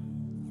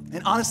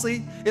 And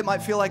honestly, it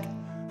might feel like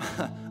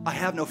I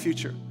have no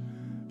future.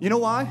 You know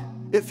why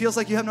it feels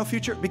like you have no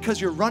future?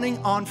 Because you're running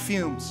on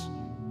fumes.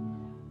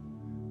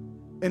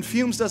 And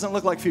fumes doesn't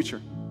look like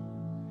future.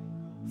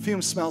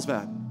 Fumes smells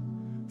bad.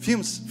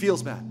 Fumes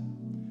feels bad.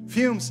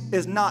 Fumes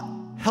is not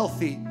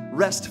healthy,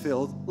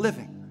 rest-filled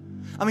living.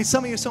 I mean,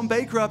 some of you are so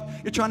bankrupt,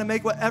 you're trying to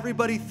make what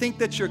everybody think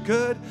that you're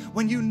good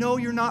when you know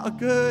you're not a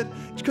good.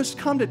 Just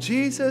come to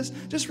Jesus.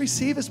 Just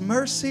receive His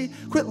mercy.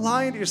 Quit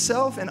lying to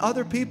yourself and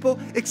other people.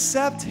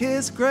 Accept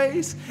His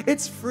grace.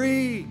 It's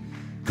free.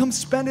 Come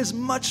spend as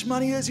much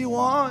money as you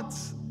want.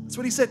 That's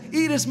what He said.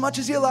 Eat as much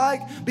as you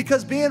like,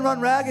 because being run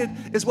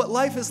ragged is what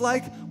life is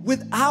like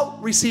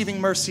without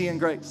receiving mercy and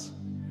grace.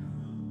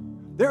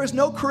 There is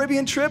no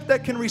Caribbean trip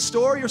that can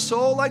restore your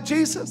soul like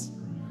Jesus.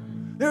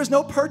 There is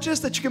no purchase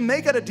that you can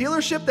make at a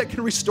dealership that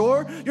can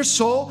restore your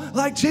soul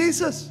like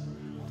Jesus.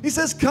 He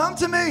says, come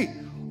to me,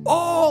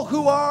 all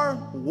who are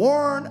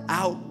worn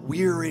out,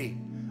 weary.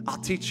 I'll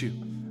teach you.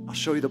 I'll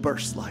show you the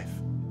burst life.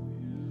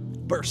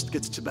 Burst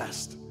gets to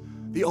best.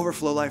 The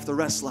overflow life, the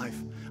rest life.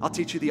 I'll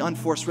teach you the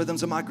unforced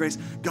rhythms of my grace.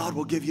 God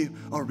will give you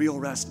a real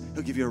rest.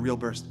 He'll give you a real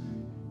burst.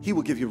 He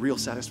will give you real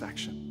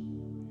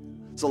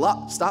satisfaction.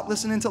 So stop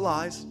listening to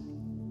lies.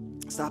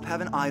 Stop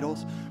having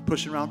idols,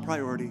 pushing around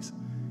priorities.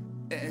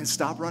 And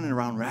stop running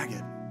around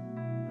ragged.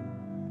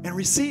 And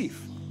receive.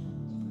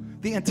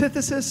 The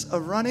antithesis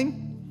of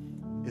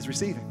running is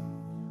receiving.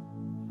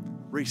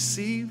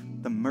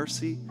 Receive the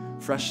mercy,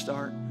 fresh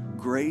start,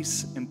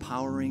 grace,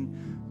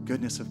 empowering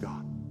goodness of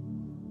God.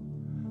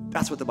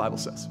 That's what the Bible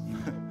says.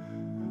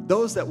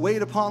 Those that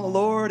wait upon the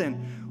Lord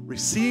and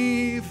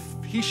receive,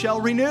 He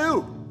shall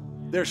renew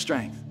their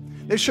strength.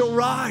 They shall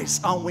rise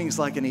on wings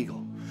like an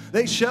eagle.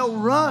 They shall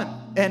run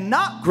and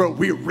not grow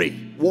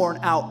weary, worn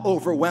out,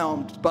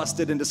 overwhelmed,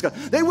 busted, and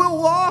disgusted. They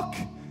will walk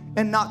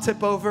and not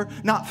tip over,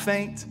 not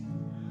faint,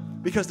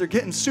 because they're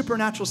getting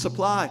supernatural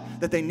supply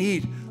that they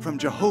need from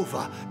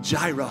Jehovah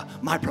Jireh,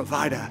 my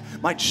provider,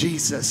 my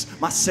Jesus,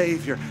 my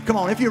Savior. Come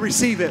on, if you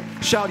receive it,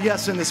 shout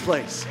yes in this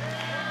place.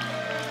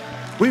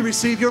 We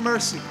receive your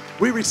mercy.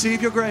 We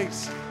receive your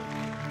grace.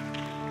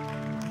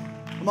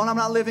 Come on, I'm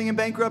not living in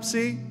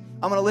bankruptcy.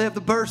 I'm going to live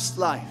the burst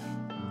life,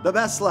 the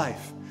best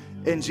life,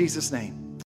 in Jesus' name.